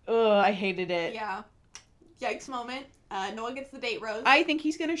 Ugh, I hated it. Yeah. Yikes moment. Noah gets the date rose. I think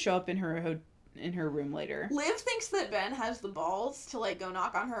he's gonna show up in her room later. Liv thinks that Ben has the balls to like go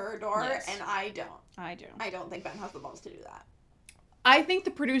knock on her door, and I don't. I do. I don't think Ben has the balls to do that. I think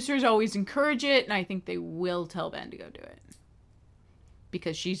the producers always encourage it, and I think they will tell Ben to go do it.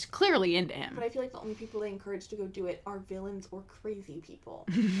 Because she's clearly into him. But I feel like the only people they encourage to go do it are villains or crazy people.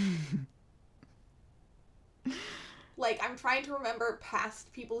 Like, I'm trying to remember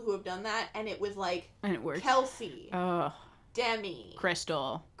past people who have done that, and it was like... And it worked. Kelsey. Oh. Demi.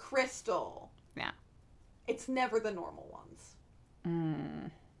 Crystal. Yeah. It's never the normal ones.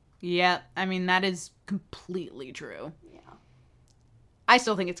 Yeah, I mean, that is completely true. Yeah. I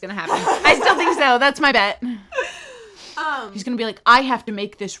still think it's gonna happen. I still think so. That's my bet. He's gonna be like, I have to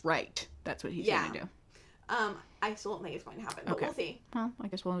make this right. That's what he's gonna do. I still don't think it's going to happen, but we'll see. Well, I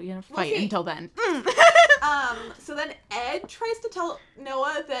guess we'll fight until then. So then Ed tries to tell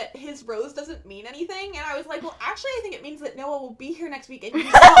Noah that his rose doesn't mean anything, and I was like, well, actually, I think it means that Noah will be here next week, and you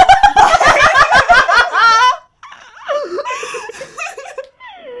won't.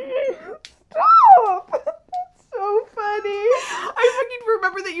 Stop! That's so funny. I fucking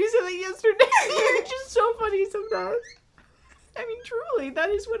remember that you said that yesterday. You're just so funny sometimes. I mean, truly, that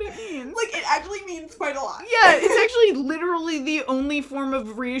is what it means. Like, it actually means quite a lot. Yeah, it's actually literally the only form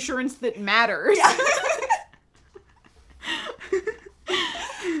of reassurance that matters. Yeah.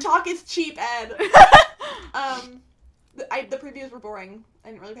 Talk is cheap, Ed. The previews were boring. I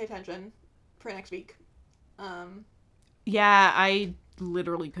didn't really pay attention for next week. Yeah, I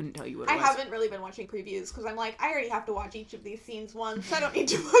literally couldn't tell you what it was. I haven't really been watching previews because I'm like, I already have to watch each of these scenes once. So I don't need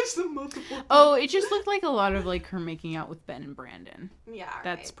to watch them multiple times. Oh, it just looked like a lot of like her making out with Ben and Brandon. Yeah,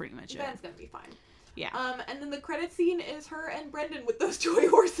 that's pretty much it. Ben's gonna be fine. Yeah. And then the credit scene is her and Brendan with those toy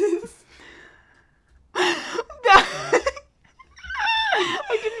horses. I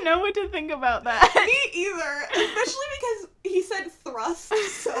didn't know what to think about that. Me either, especially because he said thrust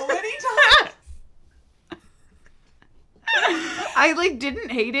so many times. I like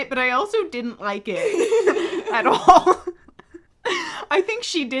didn't hate it, but I also didn't like it at all. I think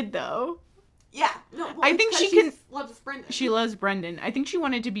she did though. Yeah. No, well, I think loves Brendan. She loves Brendan. I think she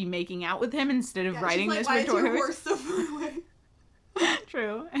wanted to be making out with him instead of riding she's this like, rhetoric. why is your horse so far away?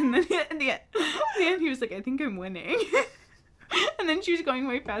 True. And then in the end, he was like, I think I'm winning. And then she was going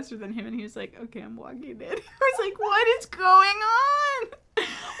way faster than him, and he was like, okay, I'm walking in. I was like, what is going on?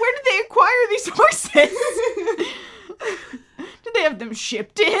 Where did they acquire these horses? Did they have them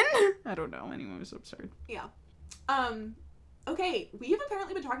shipped in? I don't know. Anyway, it was absurd. Yeah. Okay, we have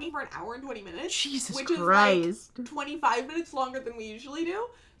apparently been talking for an hour and 20 minutes. Jesus which Christ. is like 25 minutes longer than we usually do.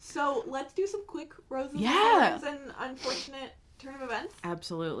 So let's do some quick roses Yeah. and unfortunate turn of events.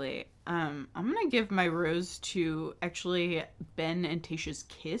 Absolutely. I'm gonna give my rose to actually Ben and Tayshia's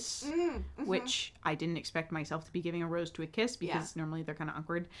kiss, which I didn't expect myself to be giving a rose to a kiss because normally they're kind of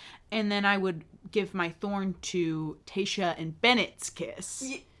awkward. And then I would give my thorn to Tayshia and Bennett's kiss.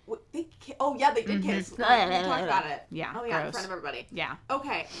 They did kiss. We talked about it. Yeah. Oh yeah, gross. in front of everybody. Yeah.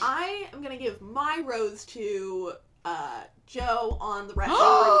 Okay, I am gonna give my rose to Joe on the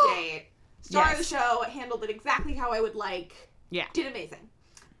restaurant date. Star of the show, handled it exactly how I would like. Yeah. Did amazing.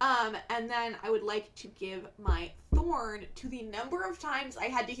 And then I would like to give my thorn to the number of times I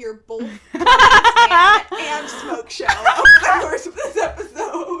had to hear both and Smoke Show over the course of this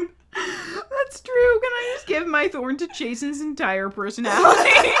episode. That's true. Can I just give my thorn to Jason's entire personality?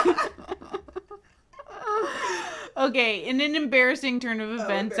 Okay, in an embarrassing turn of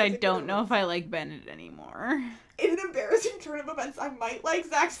events, I don't know if I like Bennett anymore. In an embarrassing turn of events, I might like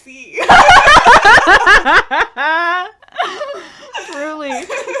Zach C. Truly.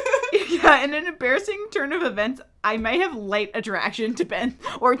 Yeah, in an embarrassing turn of events, I might have light attraction to Ben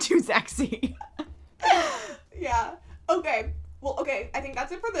or to Zach C. Yeah. Okay. Well, okay, I think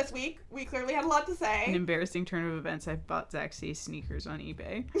that's it for this week. We clearly had a lot to say. An embarrassing turn of events, I bought Zach C sneakers on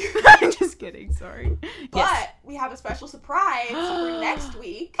eBay. I'm just kidding, sorry. But we have a special surprise for next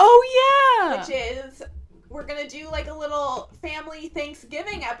week. Oh, yeah! Which is, we're going to do like a little family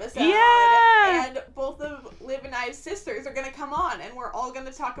Thanksgiving episode. Yeah! And both of Liv and I's sisters are going to come on, and we're all going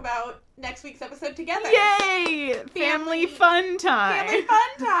to talk about next week's episode together. Yay! Family fun time. Family fun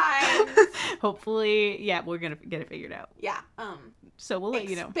time. Hopefully, yeah, we're going to get it figured out. Yeah. So we'll let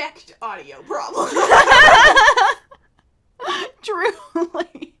you know. Expect audio problems.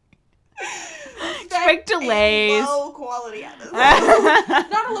 Truly. Expect delays. A low quality episode.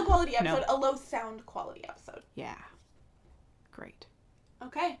 Not a low quality episode, a low sound quality episode. Yeah. Great.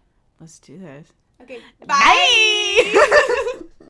 Okay. Let's do this. Okay. Bye.